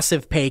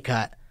massive pay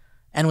cut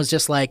and was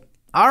just like,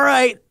 all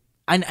right.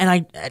 And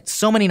I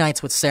so many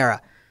nights with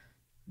Sarah,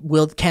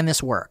 can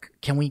this work?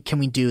 Can we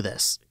do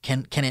this?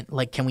 Can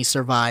we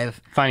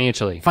survive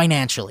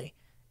financially?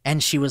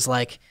 And she was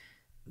like,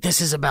 this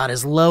is about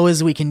as low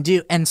as we can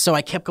do. And so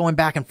I kept going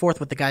back and forth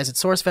with the guys at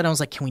Sourcefed. I was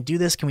like, can we do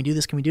this? Can we do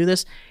this? Can we do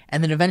this?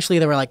 And then eventually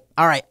they were like,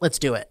 all right, let's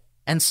do it.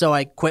 And so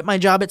I quit my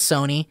job at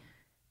Sony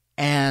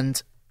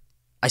and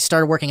I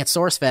started working at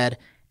Sourcefed,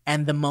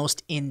 and the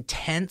most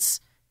intense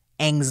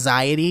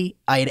anxiety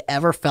I had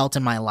ever felt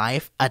in my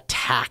life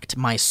attacked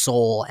my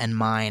soul and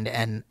mind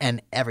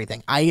and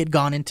everything. I had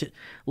gone into,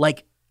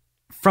 like,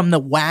 from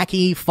the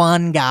wacky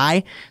fun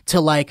guy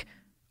to like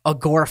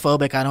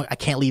agoraphobic, I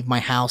can't leave my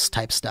house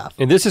type stuff.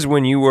 And this is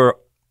when you were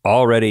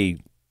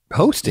already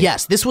hosting.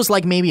 Yes, this was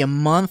like maybe a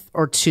month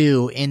or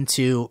two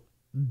into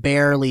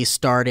barely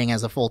starting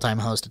as a full-time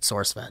host at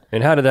Sourcefed.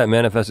 And how did that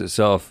manifest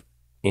itself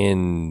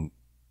in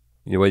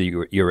the way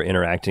you were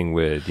interacting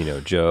with, you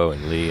know, Joe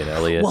and Lee and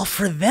Elliot? Well,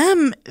 for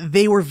them,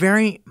 they were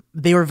very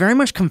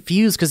much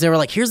confused because they were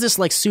like, here's this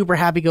like super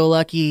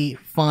happy-go-lucky,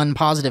 fun,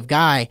 positive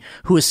guy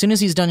who, as soon as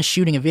he's done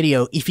shooting a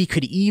video, if he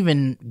could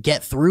even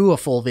get through a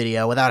full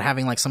video without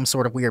having like some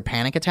sort of weird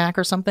panic attack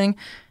or something,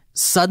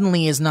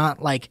 suddenly is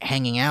not like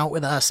hanging out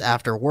with us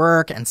after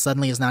work and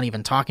suddenly is not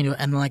even talking to it.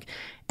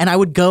 And I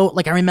would go,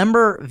 like, I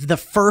remember the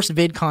first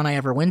VidCon I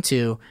ever went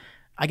to,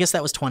 I guess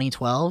that was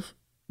 2012,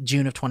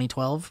 June of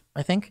 2012,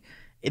 I think.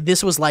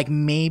 This was like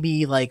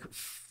maybe like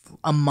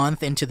a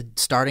month into the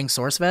starting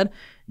Sourcefed.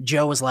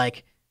 Joe was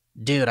like,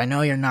 dude, I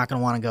know you're not going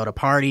to want to go to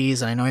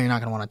parties and I know you're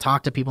not going to want to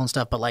talk to people and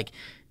stuff, but like,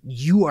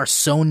 you are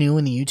so new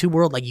in the YouTube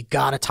world. Like, you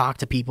got to talk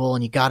to people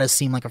and you got to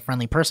seem like a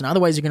friendly person.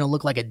 Otherwise, you're going to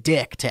look like a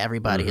dick to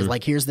everybody. Mm-hmm.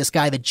 Like, here's this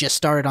guy that just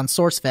started on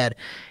Sourcefed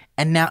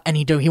and now, and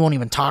he won't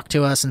even talk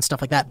to us and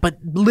stuff like that. But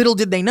little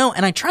did they know.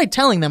 And I tried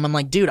telling them, I'm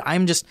like, dude,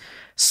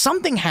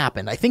 something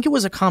happened. I think it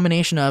was a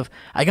combination of,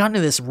 I got into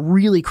this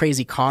really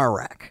crazy car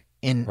wreck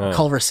in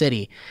Culver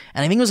City.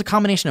 And I think it was a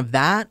combination of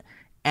that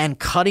and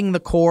cutting the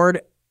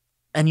cord,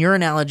 and your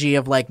analogy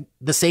of like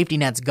the safety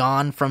net's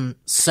gone from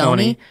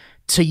Sony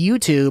to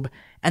YouTube.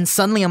 And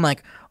suddenly I'm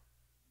like,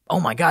 oh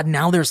my God,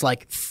 now there's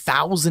like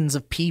thousands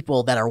of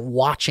people that are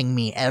watching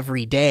me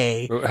every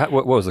day.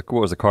 What was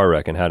the car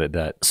wreck and how did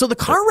that? So the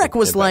car wreck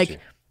was like,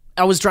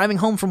 I was driving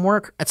home from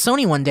work at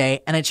Sony one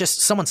day and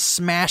someone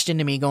smashed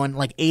into me going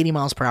like 80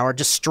 miles per hour,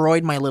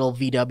 destroyed my little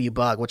VW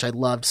Bug, which I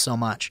loved so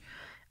much.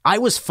 I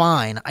was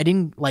fine. I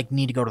didn't like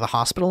need to go to the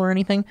hospital or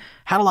anything.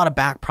 Had a lot of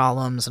back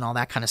problems and all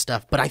that kind of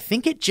stuff. But I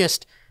think it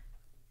just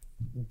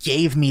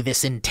gave me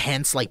this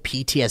intense like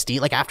PTSD.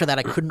 Like after that,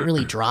 I couldn't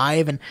really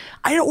drive, and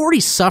I had already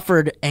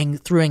suffered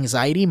through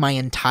anxiety my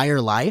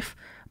entire life,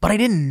 but I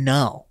didn't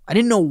know. I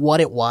didn't know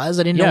what it was.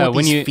 I didn't know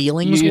what these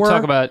feelings were. You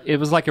talk about, it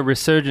was like a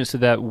resurgence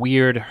of that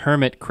weird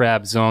hermit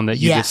crab zone that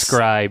you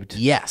described.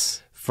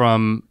 Yes.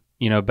 From,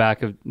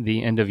 back of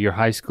the end of your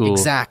high school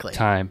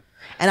time.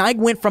 And I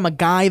went from a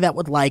guy that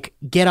would like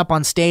get up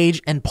on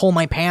stage and pull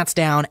my pants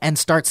down and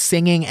start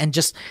singing and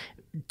just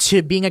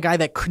to being a guy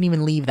that couldn't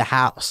even leave the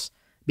house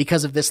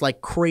because of this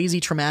like crazy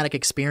traumatic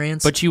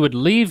experience. But you would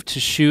leave to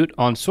shoot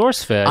on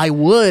Sourcefed. I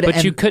would,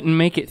 but you couldn't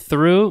make it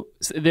through.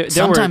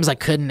 Sometimes I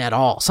couldn't at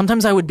all.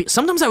 Sometimes I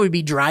would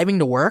be driving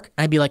to work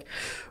and I'd be like,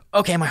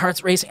 okay, my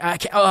heart's racing.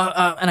 And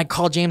I'd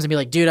call James and be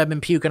like, dude, I've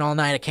been puking all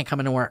night. I can't come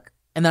into work.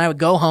 And then I would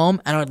go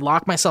home and I would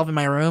lock myself in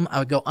my room. I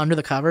would go under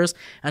the covers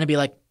and I'd be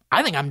like,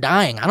 I think I'm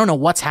dying. I don't know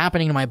what's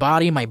happening to my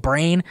body, my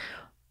brain.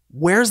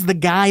 Where's the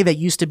guy that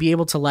used to be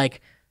able to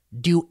like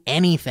do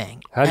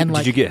anything?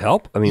 Did you get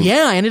help?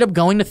 Yeah, I ended up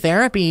going to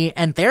therapy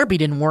and therapy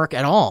didn't work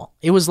at all.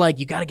 It was like,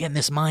 you got to get in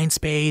this mind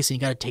space and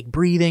you got to take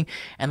breathing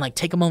and like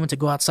take a moment to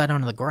go outside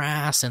onto the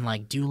grass and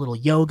like do a little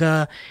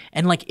yoga.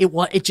 And like,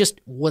 it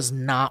just was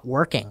not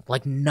working.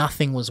 Like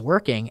nothing was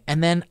working.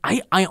 And then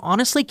I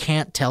honestly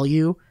can't tell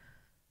you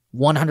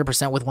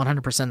 100% with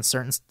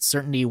 100%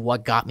 certainty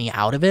what got me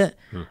out of it.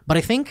 But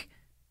I think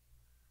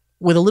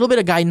with a little bit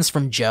of guidance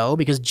from Joe,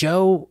 because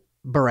Joe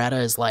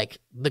Beretta is like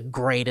the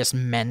greatest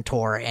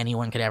mentor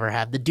anyone could ever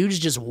have. The dude is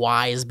just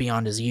wise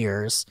beyond his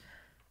years.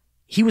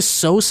 He was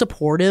so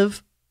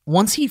supportive.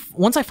 Once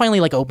I finally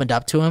like opened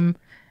up to him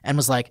and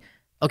was like,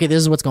 okay,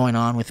 this is what's going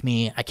on with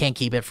me. I can't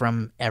keep it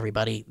from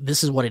everybody.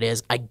 This is what it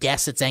is. I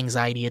guess it's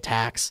anxiety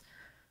attacks.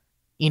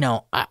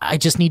 I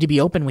just need to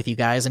be open with you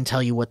guys and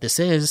tell you what this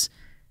is.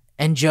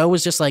 And Joe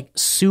was just like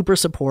super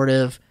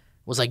supportive,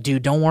 was like,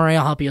 dude, don't worry,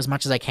 I'll help you as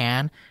much as I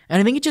can. And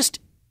I think it just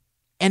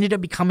ended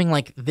up becoming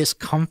like this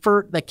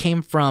comfort that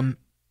came from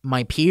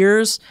my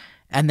peers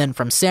and then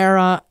from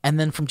Sarah and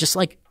then from just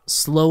like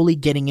slowly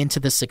getting into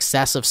the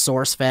success of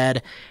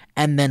Sourcefed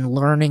and then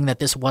learning that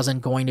this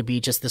wasn't going to be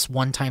just this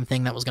one-time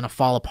thing that was going to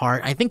fall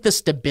apart. I think the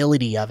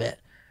stability of it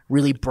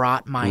really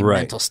brought my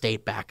mental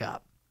state back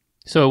up.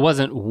 So it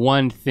wasn't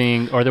one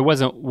thing, or there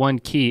wasn't one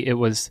key. It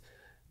was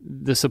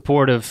the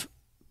support of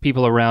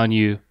people around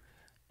you,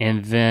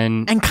 and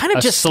then kind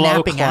of just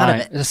snapping out of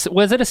it.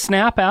 Was it a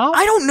snap out?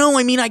 I don't know.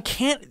 I mean, I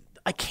can't.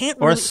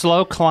 Or a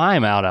slow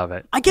climb out of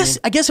it. I guess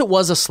it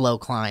was a slow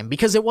climb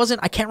because it wasn't.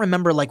 I can't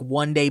remember like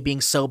one day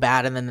being so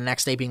bad and then the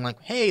next day being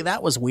like, hey,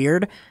 that was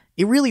weird.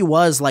 It really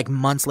was like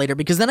months later,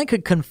 because then I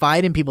could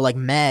confide in people like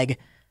Meg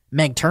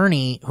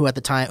Turney, who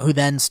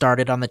then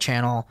started on the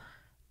channel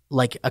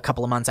like a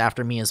couple of months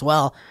after me as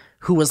well,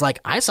 who was like,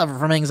 I suffer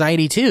from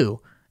anxiety too.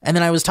 And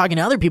then I was talking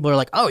to other people who are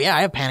like, oh yeah,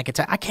 I have panic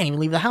attack. I can't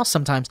even leave the house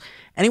sometimes.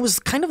 And it was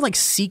kind of like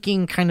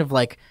seeking kind of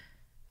like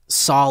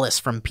solace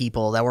from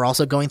people that were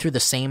also going through the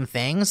same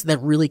things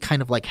that really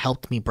kind of like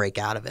helped me break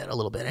out of it a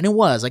little bit. And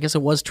I guess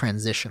it was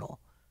transitional.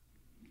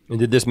 And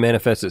did this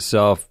manifest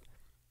itself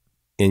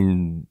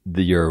in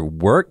your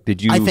work?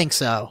 Did you? I think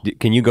so.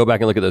 Can you go back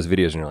and look at those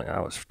videos and you're like,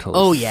 I was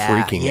totally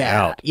freaking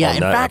out on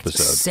in that fact,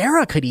 episode.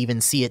 Sarah could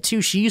even see it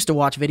too. She used to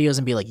watch videos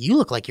and be like, you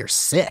look like you're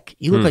sick.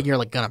 You look like you're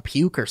like gonna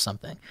puke or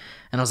something.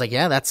 And I was like,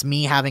 yeah, that's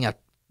me having a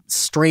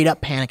straight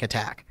up panic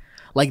attack.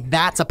 Like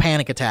that's a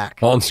panic attack.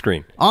 On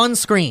screen,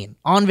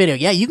 on video.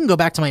 Yeah, you can go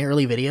back to my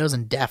early videos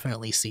and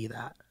definitely see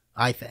that,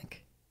 I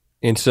think.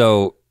 And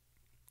so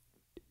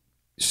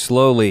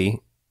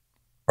slowly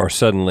or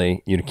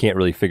suddenly, you can't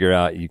really figure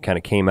out, you kind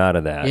of came out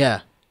of that. Yeah.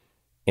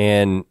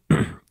 And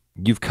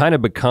you've kind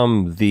of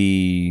become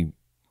the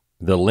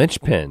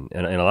linchpin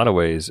in a lot of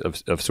ways of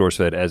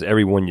Sourcefed, as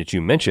everyone that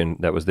you mentioned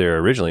that was there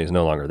originally is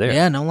no longer there.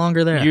 Yeah, no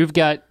longer there. You've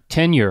got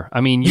tenure.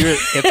 I mean,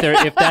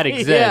 if that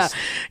exists,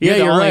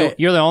 you're right.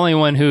 You're the only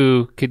one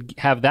who could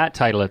have that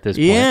title at this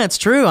point. Yeah, it's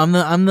true. I'm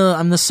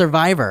the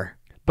survivor.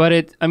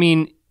 But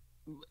I'm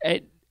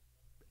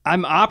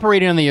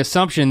operating on the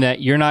assumption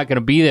that you're not going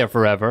to be there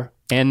forever,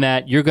 and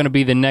that you're going to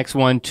be the next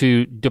one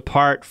to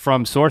depart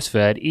from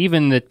Sourcefed.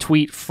 Even the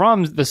tweet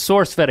from the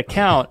Sourcefed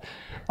account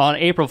on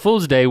April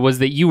Fool's Day was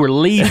that you were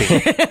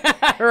leaving.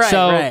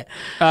 Right.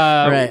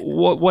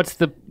 What's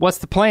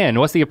the plan?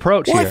 What's the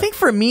approach here? Well, I think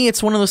for me,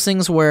 it's one of those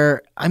things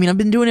where, I mean, I've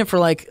been doing it for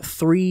like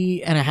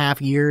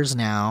 3.5 years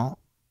now.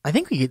 I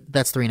think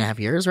that's 3.5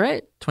 years,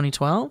 right?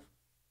 2012?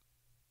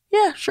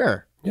 Yeah,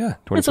 sure. Yeah,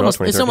 it's almost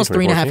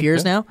 3.5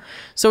 years now.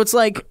 So it's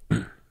like,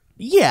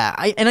 yeah,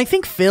 I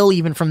think Phil,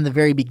 even from the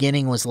very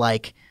beginning, was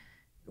like,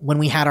 when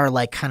we had our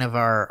like kind of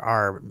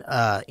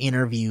our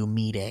interview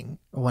meeting,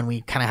 when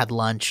we kind of had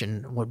lunch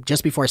and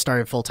just before I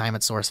started full time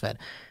at Sourcefed,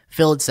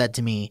 Phil had said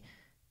to me,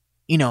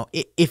 you know,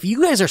 if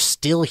you guys are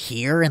still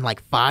here in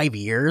like 5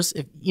 years,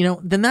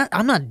 then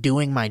I'm not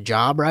doing my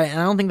job right. And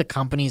I don't think the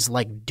company's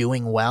like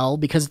doing well,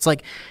 because it's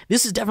like,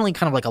 this is definitely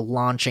kind of like a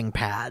launching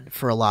pad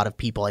for a lot of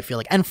people, I feel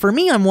like. And for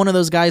me, I'm one of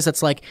those guys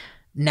that's like,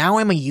 now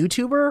I'm a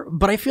YouTuber,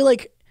 but I feel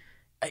like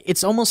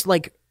it's almost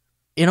like,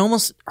 it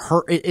almost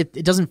hurt.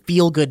 It doesn't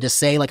feel good to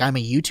say like I'm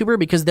a YouTuber,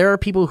 because there are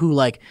people who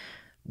like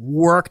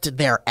worked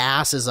their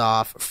asses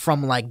off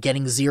from like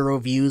getting 0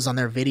 views on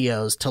their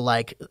videos to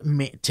like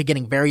to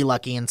getting very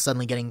lucky and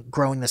suddenly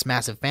growing this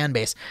massive fan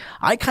base.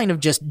 I kind of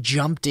just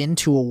jumped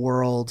into a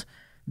world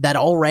that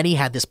already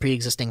had this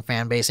pre-existing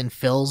fan base in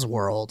Phil's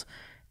world,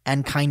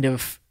 and kind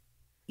of,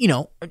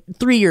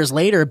 3 years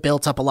later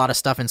built up a lot of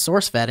stuff in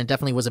Sourcefed, and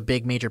definitely was a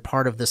big major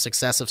part of the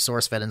success of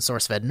Sourcefed and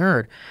Sourcefed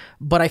Nerd.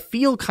 But I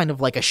feel kind of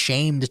like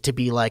ashamed to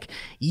be like,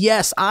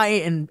 yes,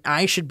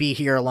 I should be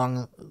here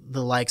along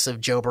the likes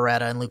of Joe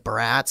Beretta and Luke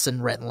Baratz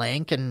and Rhett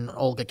Link and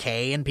Olga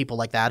Kay and people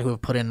like that who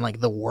have put in like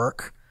the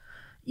work.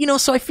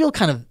 So I feel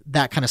kind of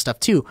that kind of stuff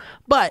too.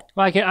 But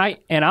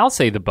I'll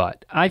say the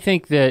but. I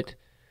think that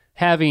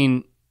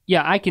having,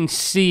 I can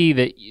see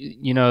that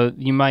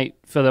you might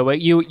feel that way.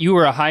 You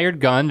were a hired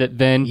gun that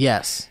then,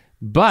 yes,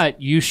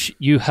 but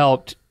you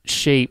helped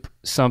shape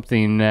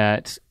something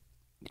that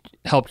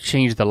helped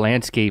change the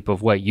landscape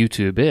of what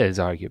YouTube is,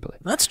 arguably.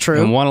 That's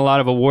true. And won a lot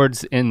of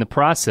awards in the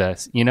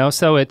process.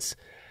 So it's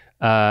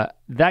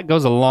that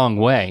goes a long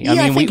way. Yeah,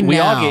 I mean, we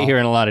all get here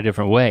in a lot of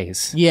different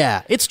ways.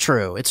 Yeah, it's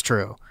true. It's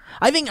true.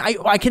 I think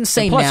I can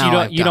say plus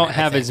now. You don't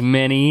have as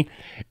many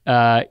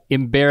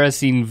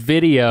embarrassing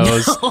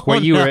videos where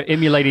you were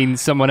emulating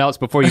someone else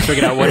before you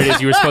figured out what it is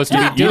you were supposed to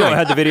be doing. You don't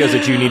have the videos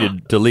that you needed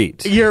to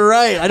delete. You're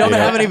right. I don't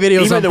have any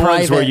videos. Even on the private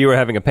ones where you were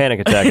having a panic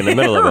attack in the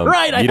middle of them.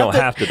 Right. You don't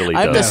have to delete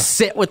those. I have to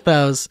sit with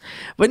those.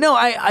 But no,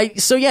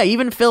 so yeah,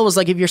 even Phil was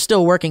like, if you're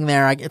still working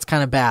there, it's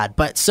kind of bad.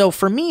 But so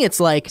for me, it's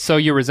like. So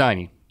you're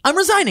resigning. I'm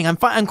resigning.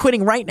 I'm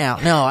quitting right now.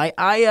 No,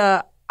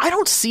 I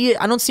don't see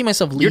it. I don't see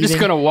myself leaving. You're just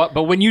gonna what?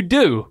 But when you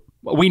do,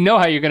 we know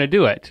how you're gonna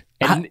do it,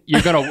 and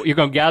you're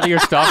gonna gather your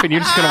stuff and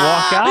you're just gonna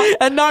walk out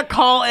and not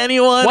call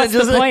anyone. What's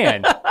the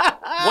plan?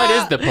 What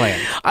is the plan?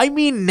 I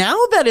mean, now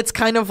that it's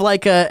kind of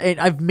like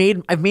I've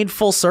made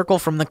full circle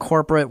from the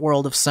corporate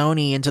world of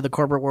Sony into the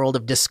corporate world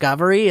of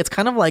Discovery. It's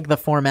kind of like the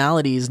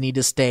formalities need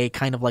to stay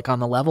kind of like on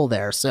the level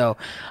there. So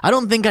I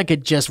don't think I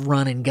could just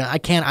run and go. I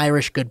can't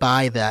Irish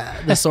goodbye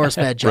the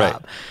Sourcefed job.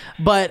 Right.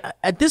 But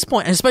at this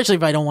point, especially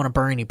if I don't want to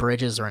burn any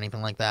bridges or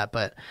anything like that.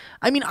 But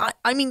I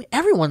mean,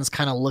 everyone's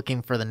kind of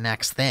looking for the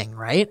next thing,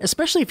 right?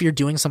 Especially if you're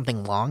doing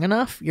something long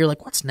enough, you're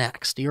like, what's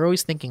next? You're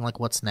always thinking like,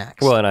 what's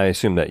next? Well, and I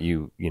assume that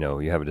you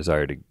have a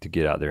desire to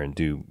get out there and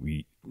do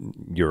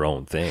your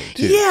own thing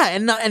too. Yeah,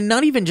 and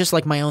not even just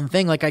like my own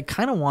thing. Like I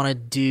kind of want to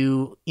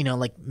do,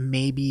 like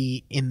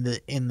maybe in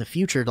the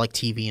future, like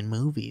TV and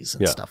movies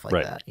and stuff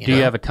like that. Do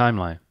you have a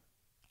timeline?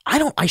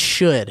 I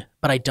should,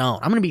 but I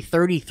don't. I'm going to be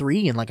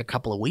 33 in like a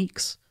couple of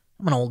weeks.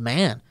 I'm an old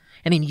man.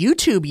 And in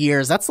YouTube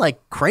years, that's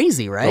like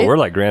crazy, right? Well, we're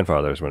like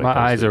grandfathers when it comes to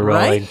my eyes are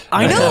rolling. Right?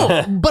 I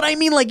know. But I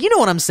mean, like, you know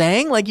what I'm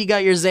saying? Like you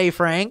got your Zay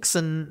Franks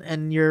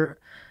and your...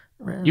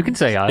 You can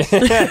say us.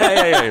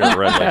 yeah, you're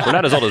right. We're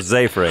not as old as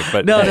Zay Frank,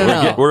 but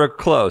no. We're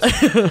close.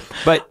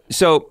 But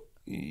so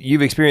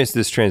you've experienced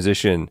this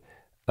transition.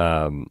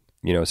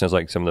 It sounds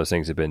like some of those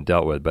things have been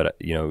dealt with, but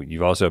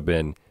you've also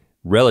been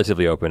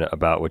relatively open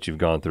about what you've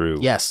gone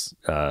through. Yes.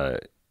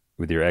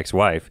 With your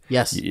ex-wife.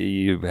 Yes.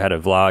 You had a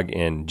vlog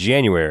in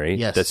January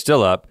yes. that's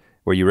still up,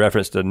 where you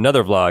referenced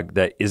another vlog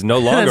that is no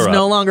longer up. It's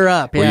no longer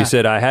up, Where you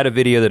said, I had a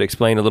video that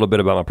explained a little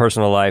bit about my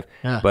personal life,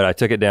 but I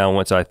took it down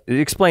once I...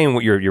 Explain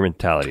what your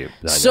mentality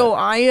is. So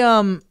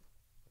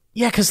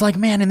because like,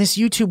 man, in this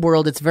YouTube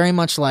world, it's very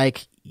much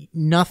like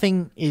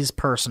nothing is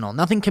personal.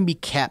 Nothing can be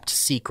kept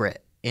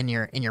secret in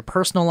your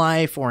personal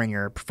life or in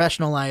your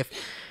professional life.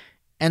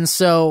 And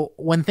so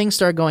when things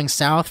started going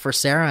south for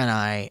Sarah and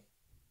I,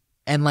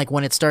 and like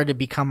when it started to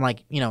become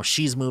like,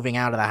 she's moving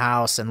out of the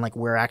house and like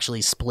we're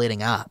actually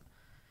splitting up,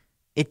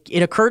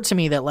 it occurred to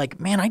me that like,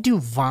 man, I do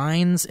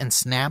Vines and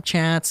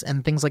Snapchats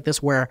and things like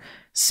this where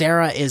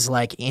Sarah is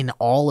like in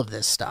all of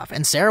this stuff.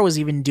 And Sarah was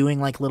even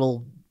doing like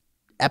little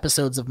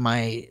episodes of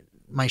my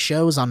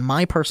shows on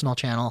my personal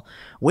channel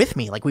with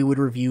me. Like we would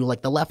review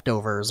like The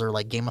Leftovers or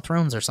like Game of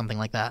Thrones or something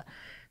like that.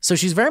 So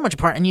she's very much a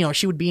part, and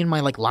she would be in my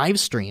like live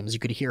streams. You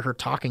could hear her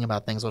talking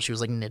about things while she was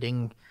like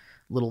knitting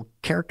little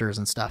characters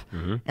and stuff.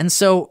 Mm-hmm. And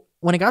so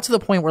when it got to the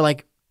point where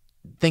like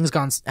things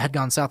had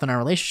gone south in our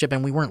relationship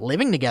and we weren't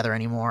living together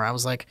anymore, I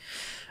was like,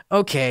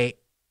 okay,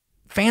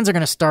 fans are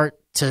going to start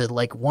to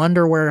like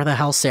wonder where the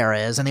hell Sarah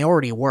is, and they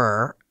already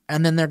were,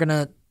 and then they're going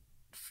to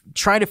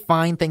try to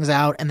find things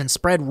out and then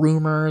spread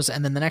rumors,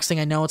 and then the next thing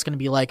I know, it's going to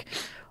be like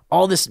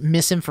all this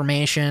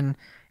misinformation.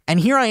 And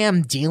here I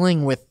am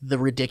dealing with the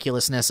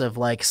ridiculousness of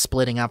like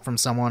splitting up from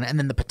someone and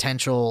then the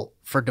potential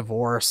for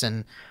divorce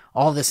and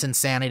all this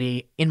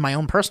insanity in my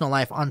own personal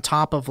life, on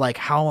top of like,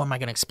 how am I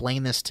going to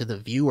explain this to the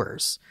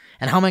viewers?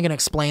 And how am I going to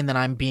explain that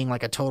I'm being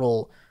like a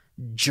total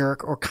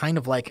jerk, or kind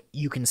of like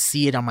you can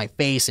see it on my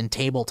face in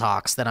table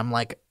talks that I'm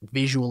like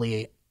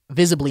visibly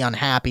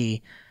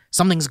unhappy.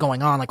 Something's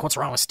going on. Like, what's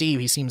wrong with Steve?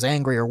 He seems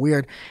angry or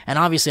weird. And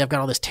obviously I've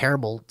got all this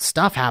terrible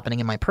stuff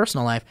happening in my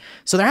personal life.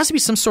 So there has to be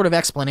some sort of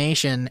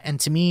explanation. And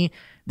to me,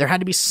 there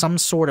had to be some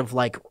sort of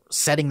like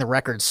setting the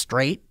record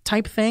straight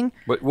type thing.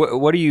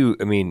 What do you,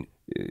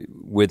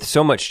 with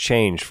so much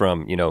change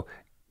from,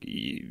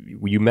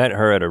 you met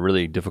her at a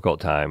really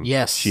difficult time.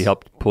 Yes. She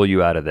helped pull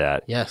you out of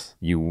that. Yes.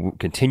 You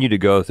continue to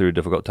go through a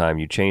difficult time.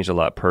 You changed a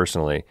lot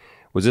personally.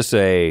 Was this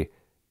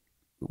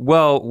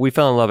we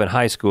fell in love in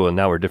high school and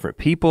now we're different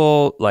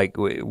people? Like,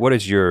 what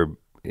is your...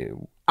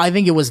 I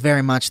think it was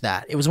very much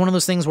that. It was one of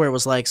those things where it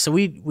was like, so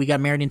we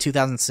got married in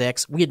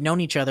 2006. We had known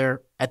each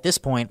other at this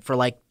point for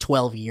like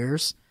 12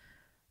 years.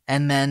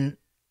 And then,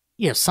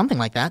 something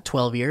like that,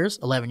 12 years,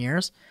 11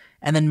 years.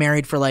 And then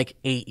married for like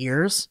 8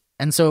 years.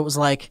 And so it was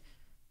like,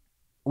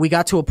 we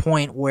got to a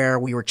point where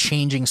we were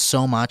changing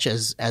so much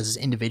as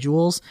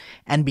individuals.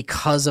 And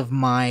because of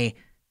my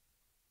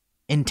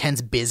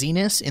intense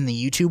busyness in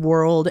the YouTube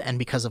world, and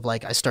because of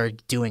like I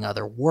started doing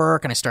other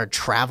work and I started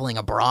traveling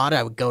abroad,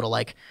 I would go to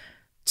like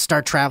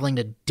start traveling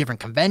to different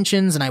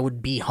conventions and I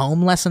would be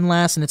home less and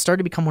less, and it started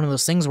to become one of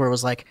those things where it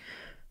was like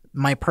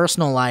my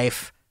personal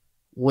life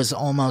was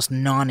almost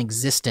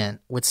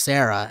non-existent with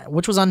Sarah,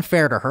 which was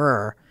unfair to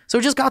her. So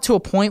it just got to a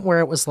point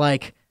where it was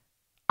like,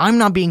 I'm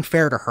not being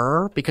fair to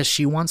her because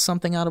she wants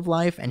something out of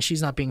life, and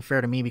she's not being fair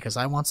to me because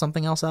I want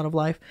something else out of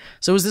life.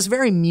 So it was this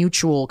very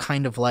mutual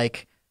kind of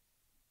like,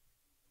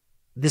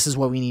 this is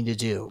what we need to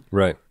do.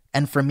 Right.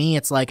 And for me,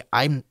 it's like,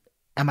 am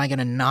I going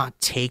to not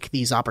take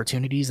these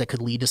opportunities that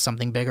could lead to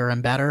something bigger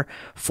and better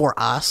for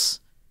us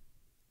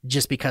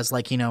just because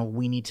like,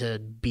 we need to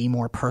be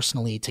more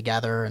personally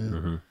together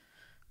and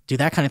do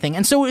that kind of thing.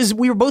 And so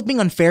we were both being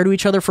unfair to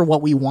each other for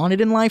what we wanted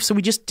in life. So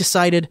we just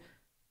decided,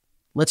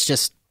 let's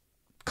just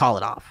call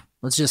it off.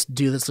 Let's just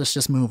do this. Let's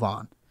just move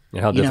on.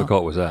 And how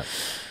difficult was that?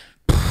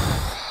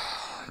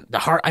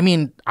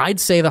 I'd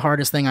say the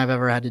hardest thing I've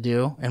ever had to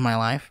do in my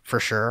life, for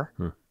sure.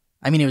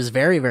 It was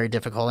very, very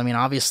difficult.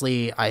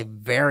 Obviously, I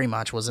very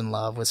much was in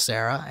love with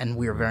Sarah, and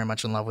we were very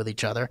much in love with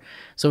each other.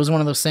 So it was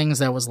one of those things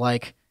that was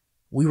like,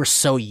 we were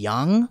so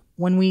young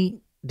when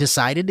we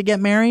decided to get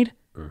married,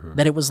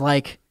 that it was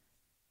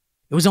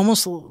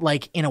almost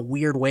like in a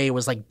weird way, it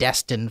was like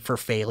destined for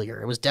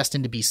failure. It was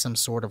destined to be some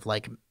sort of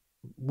like,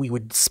 we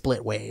would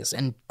split ways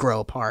and grow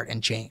apart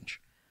and change.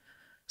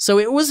 So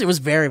it was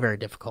very, very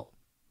difficult.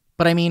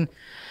 But I mean,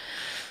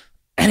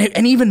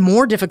 and even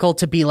more difficult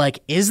to be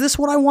like, is this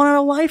what I want out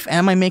of life?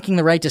 Am I making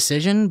the right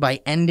decision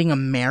by ending a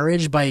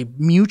marriage, by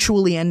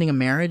mutually ending a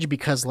marriage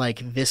because like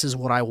this is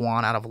what I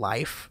want out of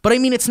life? But I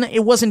mean,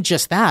 it wasn't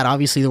just that.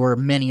 Obviously, there were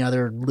many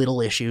other little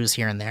issues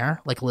here and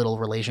there, like little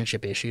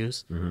relationship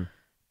issues. Mm-hmm.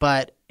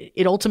 But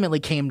it ultimately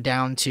came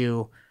down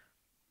to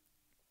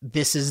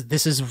this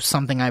is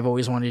something I've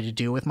always wanted to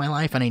do with my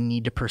life, and I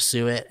need to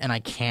pursue it, and I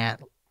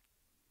can't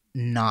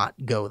not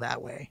go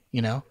that way,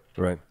 you know?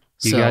 Right.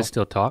 Do you guys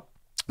still talk?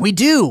 We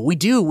do. We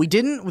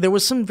didn't. There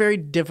was some very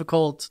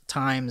difficult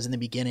times in the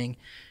beginning,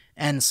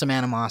 and some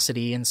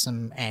animosity and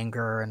some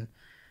anger,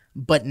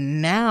 but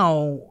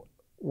now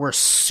we're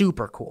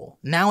super cool.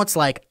 Now it's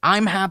like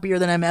I'm happier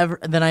than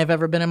I've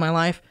ever been in my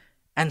life,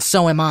 and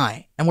so am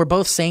I. And we're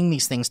both saying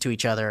these things to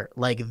each other,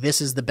 like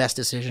this is the best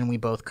decision we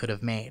both could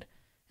have made.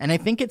 And I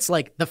think it's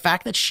like the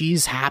fact that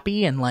she's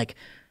happy and like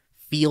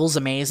feels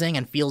amazing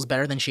and feels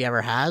better than she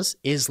ever has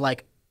is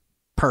like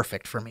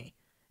perfect for me.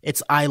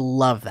 I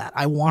love that.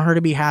 I want her to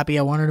be happy.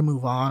 I want her to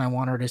move on. I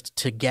want her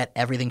to get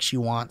everything she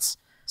wants.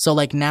 So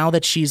like now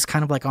that she's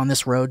kind of like on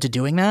this road to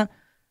doing that,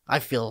 I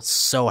feel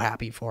so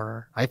happy for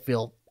her. I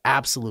feel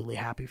absolutely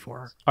happy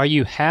for her. Are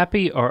you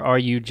happy, or are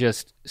you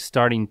just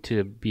starting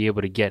to be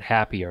able to get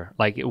happier?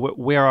 Like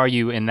where are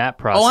you in that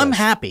process? Oh, I'm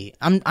happy.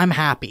 I'm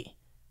happy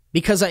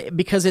because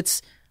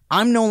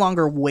I'm no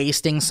longer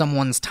wasting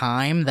someone's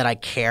time that I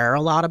care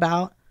a lot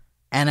about,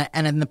 and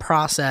in the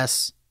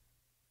process,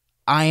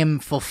 I am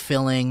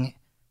fulfilling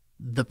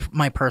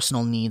my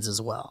personal needs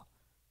as well.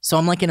 So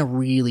I'm like in a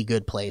really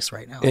good place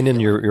right now. And in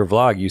your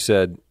vlog, you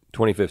said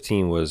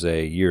 2015 was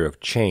a year of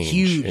change.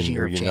 Huge and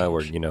year of change. Now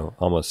we're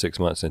almost 6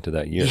 months into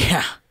that year.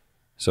 Yeah.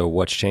 So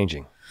what's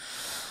changing?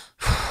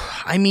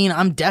 I mean,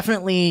 I'm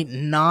definitely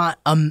not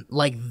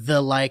like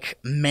the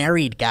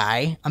married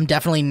guy. I'm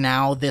definitely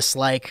now this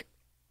like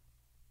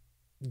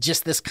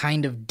just this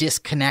kind of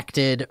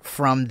disconnected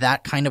from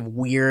that kind of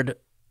weird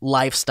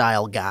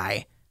lifestyle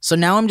guy. So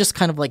now I'm just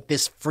kind of like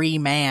this free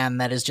man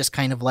that is just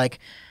kind of like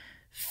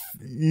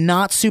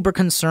not super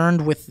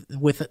concerned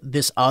with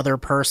this other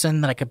person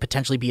that I could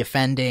potentially be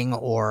offending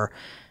or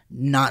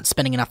not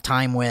spending enough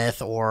time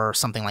with or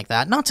something like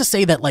that. Not to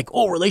say that like,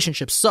 oh,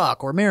 relationships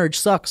suck or marriage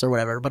sucks or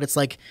whatever, but it's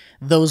like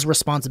those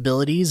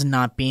responsibilities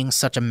not being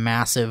such a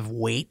massive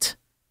weight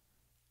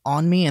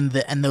on me, and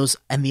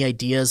the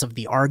ideas of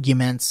the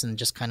arguments and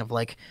just kind of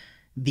like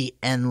the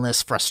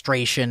endless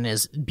frustration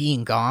is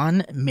being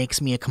gone makes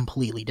me a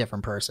completely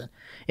different person.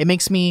 It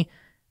makes me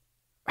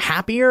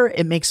happier.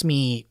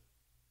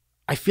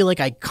 I feel like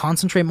I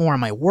concentrate more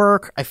on my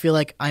work. I feel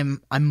like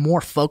I'm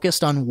more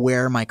focused on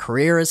where my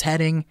career is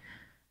heading.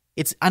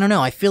 I don't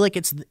know. I feel like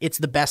it's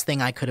the best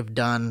thing I could have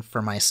done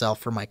for myself,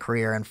 for my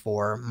career, and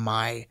for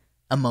my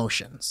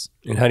emotions.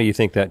 And how do you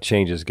think that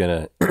change is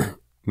going to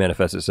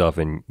manifest itself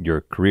in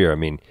your career? I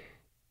mean,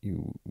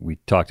 we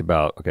talked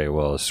about, okay,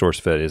 well,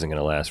 Sourcefed isn't going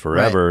to last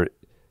forever.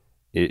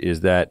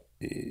 Right.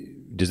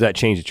 Does that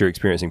change that you're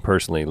experiencing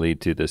personally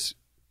lead to this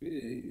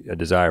a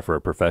desire for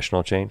a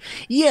professional change?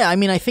 Yeah, I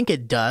mean, I think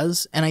it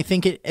does, and I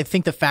think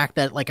the fact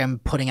that like I'm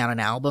putting out an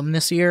album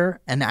this year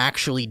and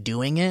actually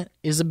doing it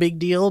is a big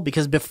deal,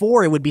 because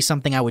before it would be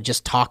something I would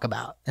just talk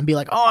about and be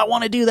like, oh, I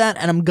want to do that,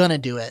 and I'm gonna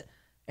do it,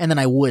 and then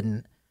I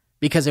wouldn't.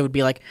 Because it would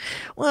be like,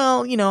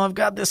 well, I've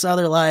got this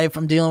other life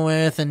I'm dealing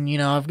with, and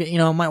I've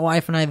got my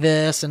wife and I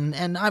this,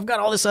 and I've got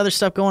all this other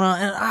stuff going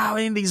on, and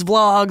I need these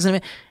vlogs,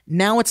 and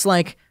now it's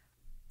like,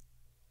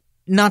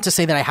 not to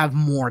say that I have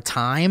more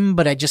time,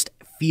 but I just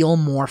feel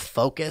more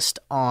focused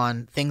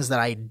on things that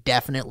I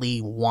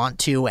definitely want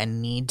to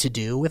and need to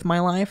do with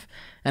my life,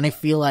 and I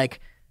feel like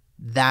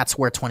that's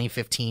where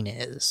 2015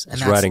 is.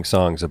 And it's writing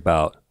songs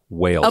about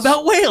whales.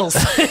 About whales,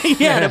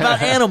 yeah, and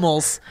about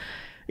animals,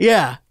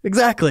 yeah,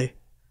 exactly.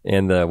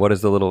 And what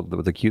is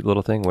the cute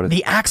little thing? What is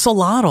the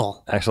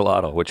axolotl?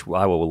 Axolotl, which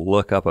I will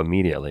look up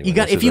immediately.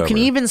 If you can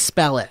even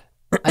spell it,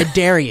 I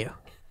dare you.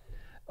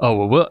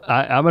 Oh, well,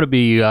 I'm going to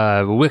be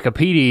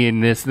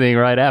Wikipediaing this thing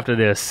right after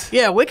this.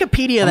 Yeah,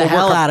 Wikipedia the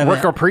hell out of it.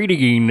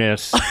 Wikipediaing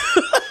this.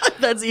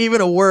 That's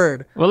even a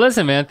word. Well,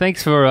 listen, man,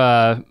 thanks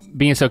for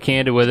being so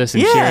candid with us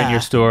and sharing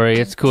your story.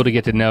 It's cool to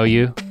get to know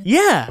you.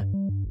 Yeah.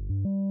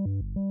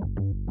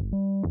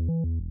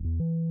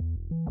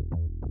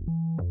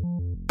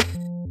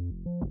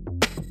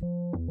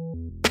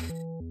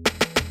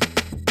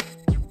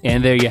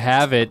 And there you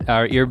have it,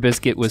 our ear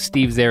biscuit with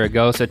Steve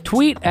Zaragoza.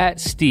 Tweet at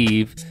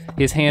Steve.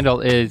 His handle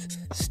is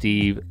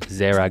Steve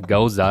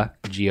Zaragoza,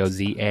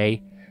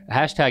 Goza.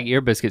 Hashtag ear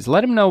biscuits.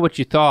 Let him know what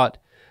you thought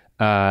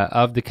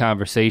of the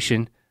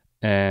conversation.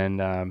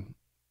 And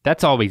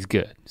that's always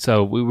good.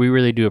 So we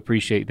really do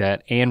appreciate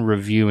that, and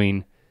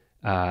reviewing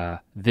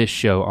this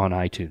show on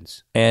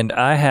iTunes. And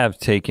I have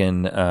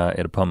taken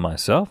it upon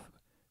myself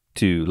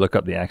to look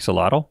up the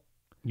axolotl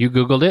You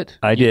Googled it?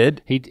 I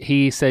did.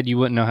 He said you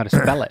wouldn't know how to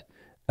spell it.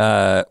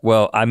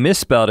 Well, I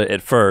misspelled it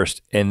at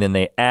first, and then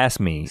they asked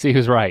me. See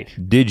who's right.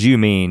 Did you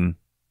mean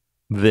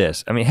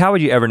this? I mean, how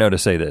would you ever know to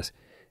say this?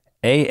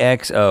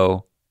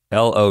 Axolotl.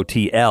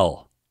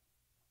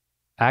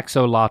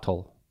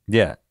 Axolotl.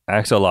 Yeah,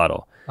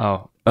 axolotl.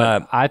 Oh,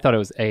 but I thought it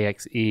was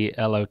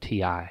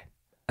Axeloti.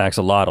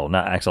 Axolotl,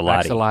 not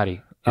axolotl.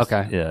 Axolotl.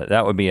 Okay. Yeah,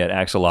 that would be an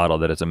axolotl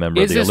that is a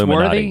member of the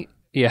Illuminati. Worthy?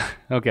 Yeah.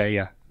 Okay.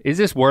 Yeah. Is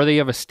this worthy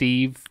of a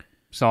Steve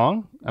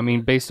song? I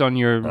mean, based on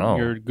your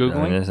Googling?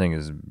 I mean, this thing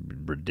is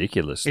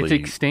ridiculously It's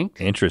extinct?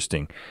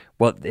 Interesting.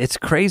 Well, it's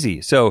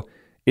crazy. So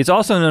it's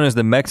also known as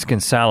the Mexican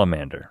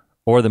salamander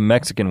or the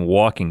Mexican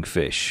walking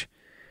fish.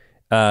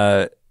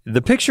 The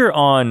picture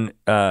on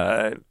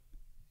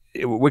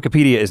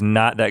Wikipedia is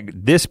not that.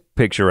 This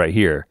picture right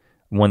here,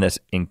 one that's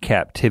in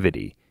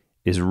captivity,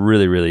 is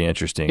really, really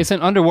interesting. It's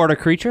an underwater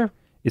creature?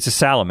 It's a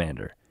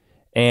salamander.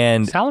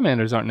 And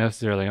salamanders aren't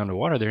necessarily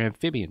underwater, they're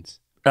amphibians.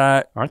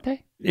 Aren't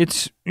they?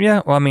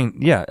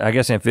 I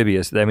guess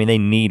amphibious. I mean, they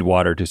need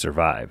water to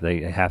survive.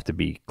 They have to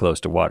be close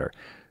to water.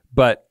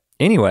 But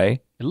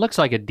anyway. It looks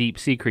like a deep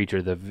sea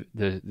creature,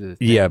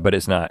 Yeah, but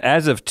it's not.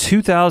 As of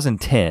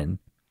 2010,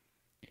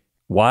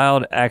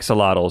 wild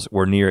axolotls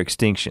were near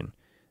extinction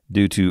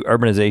due to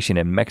urbanization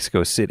in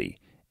Mexico City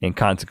and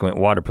consequent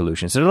water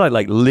pollution. So they're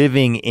like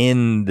living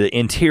in the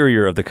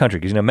interior of the country,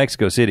 because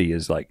Mexico City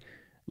is like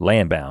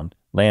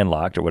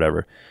landlocked or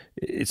whatever.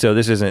 So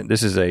this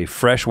is a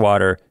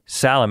freshwater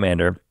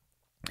salamander,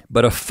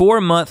 but a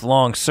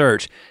 4-month-long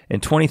search in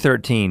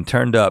 2013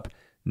 turned up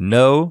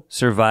no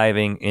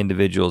surviving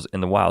individuals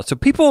in the wild. So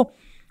people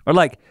are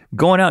like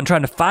going out and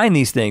trying to find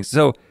these things.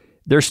 So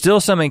there's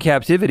still some in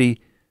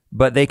captivity,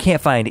 but they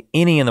can't find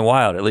any in the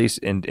wild, at least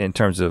in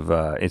terms of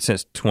it's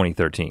since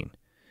 2013.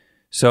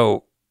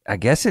 So I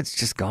guess it's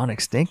just gone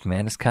extinct,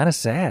 man. It's kind of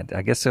sad.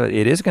 I guess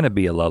it is going to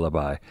be a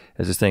lullaby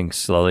as this thing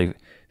slowly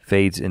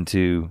fades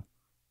into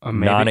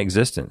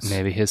non-existence.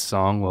 Maybe his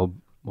song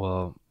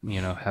will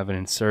have an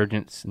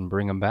insurgence and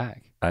bring him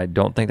back. I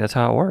don't think that's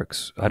how it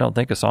works. I don't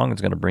think a song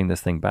is going to bring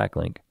this thing back,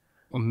 Link.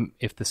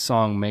 If the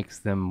song makes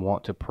them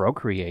want to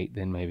procreate,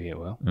 then maybe it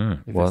will.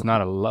 It's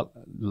not a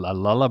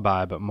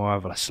lullaby, but more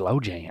of a slow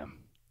jam.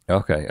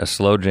 Okay, a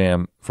slow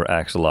jam for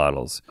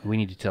axolotls. We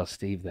need to tell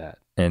Steve that.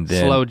 And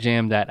then slow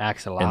jam that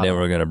axolotl. And then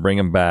we're going to bring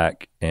him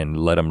back and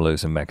let him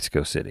loose in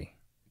Mexico City.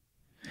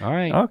 All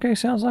right. Okay,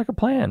 sounds like a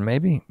plan.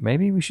 Maybe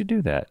we should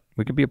do that.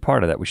 We could be a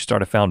part of that. We should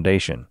start a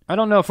foundation. I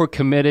don't know if we're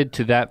committed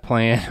to that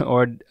plan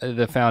or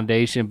the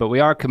foundation, but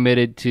we are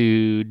committed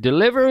to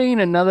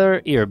delivering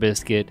another ear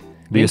biscuit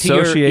into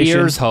your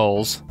ears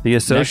holes. The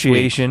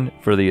Association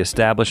for the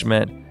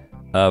Establishment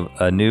of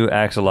a New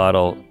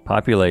Axolotl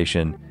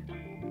Population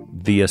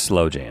via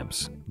Slow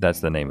Jams. That's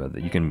the name of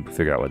it. You can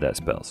figure out what that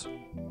spells.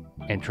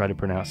 And try to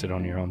pronounce it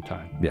on your own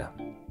time. Yeah.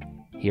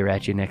 Here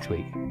at you next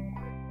week.